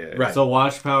 Yeah. Right. So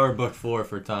watch Power Book 4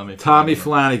 for Tommy Flanagan. Tommy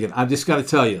Flanagan. I'm just going to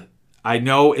tell you. I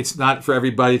know it's not for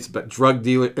everybody. It's about drug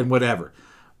dealer and whatever.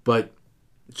 But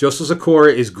Joseph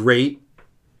Sikora is great.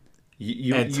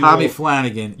 And Tommy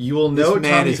Flanagan. You will know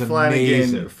Tommy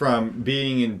Flanagan from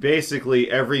being in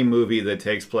basically every movie that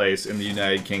takes place in the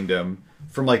United Kingdom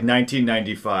from like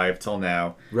 1995 till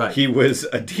now. Right. He was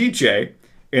a DJ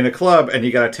in a club and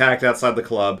he got attacked outside the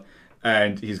club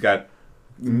and he's got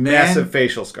massive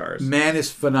facial scars. Man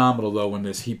is phenomenal though in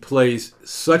this. He plays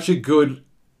such a good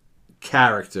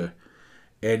character.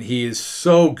 And he is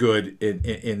so good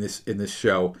in this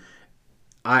show.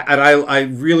 I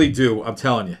really do. I'm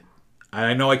telling you.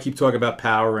 I know I keep talking about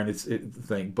Power and it's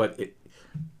thing, but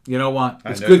you know what?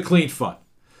 It's good, clean fun.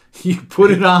 You put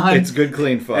it on. It's good,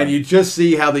 clean fun. And you just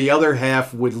see how the other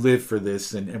half would live for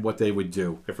this and what they would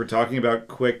do. If we're talking about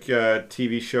quick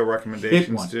TV show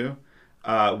recommendations too,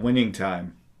 Winning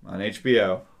Time on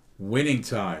HBO. Winning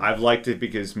Time. I've liked it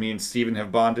because me and Steven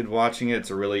have bonded watching it.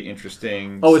 It's a really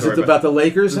interesting story. Is it about the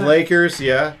Lakers? The Lakers,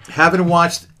 yeah. Haven't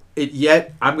watched it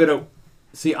yet. I'm going to...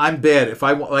 See, I'm bad. If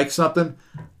I like something,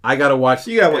 I got to watch...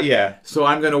 Yeah. So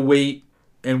I'm going to wait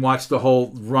and watch the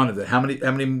whole run of it. How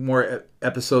many more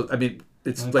episodes? I mean,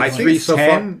 it's like 3 so 10,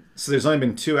 far. So there's only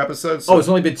been 2 episodes. So it's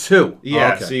only been 2.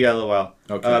 Yeah, okay. So you got a little while.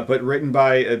 Okay.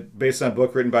 But based on a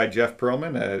book written by Jeff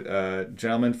Pearlman, a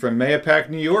gentleman from Mayapack,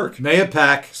 New York.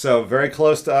 Mayapack. So very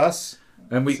close to us.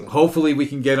 And hopefully we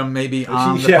can get him maybe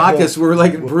on the podcast. We're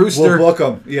like Brewster. We'll book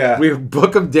him. Yeah. We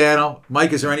book him, Dano.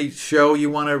 Mike, is there any show you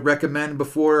want to recommend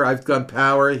before? I've done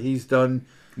Power. He's done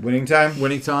Winning Time.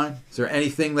 Is there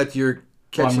anything that you're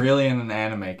catching? I'm really in an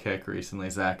anime kick recently.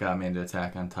 Zach got me into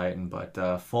Attack on Titan,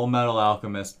 but Full Metal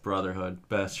Alchemist Brotherhood,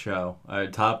 best show.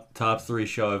 Top 3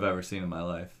 show I've ever seen in my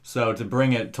life. So to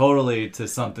bring it totally to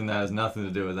something that has nothing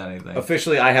to do with anything.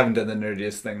 Officially, I haven't done the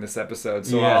nerdiest thing this episode,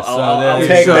 so yeah, I'll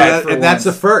take that. And that's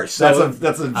a first. So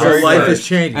that's a very life is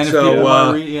changing. And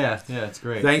so it's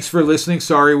great. Thanks for listening.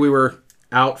 Sorry we were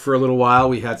out for a little while.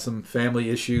 We had some family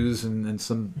issues and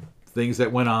some things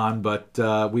that went on, but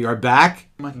we are back.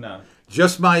 No.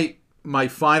 Just my my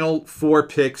final 4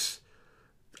 picks.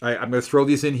 I'm going to throw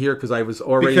these in here because I was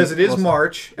already because it is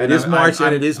March. It is March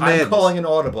and it is madness. I'm calling an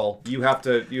audible. You have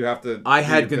to. I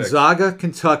had Gonzaga,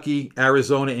 Kentucky,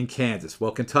 Arizona, and Kansas. Well,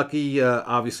 Kentucky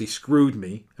obviously screwed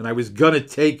me, and I was going to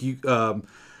take you.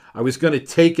 I was going to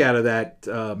take out of that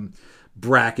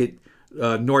bracket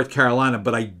North Carolina,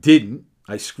 but I didn't.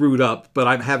 I screwed up. But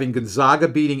I'm having Gonzaga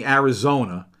beating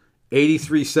Arizona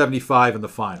 83-75 in the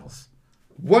finals.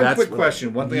 One quick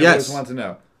question. One thing I always want to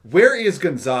know. Where is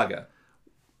Gonzaga?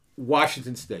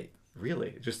 Washington State. Really?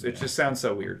 It just sounds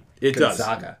so weird. It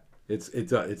Gonzaga. Does.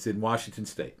 It's in Washington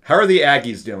State. How are the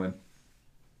Aggies doing?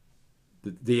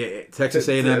 The Texas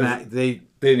A&M, they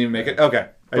didn't even make it? Okay.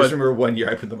 I just remember one year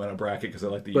I put them on a bracket because I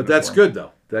like the uniform. But that's good,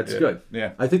 though. That's good.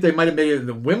 Yeah. I think they might have made it in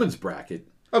the women's bracket.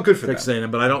 Oh, good for Texas A&M,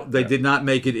 but they did not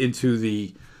make it into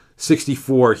the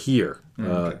 64 here,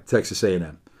 Texas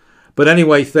A&M. But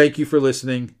anyway, thank you for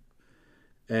listening,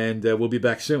 and we'll be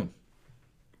back soon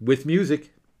with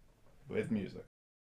music. With music.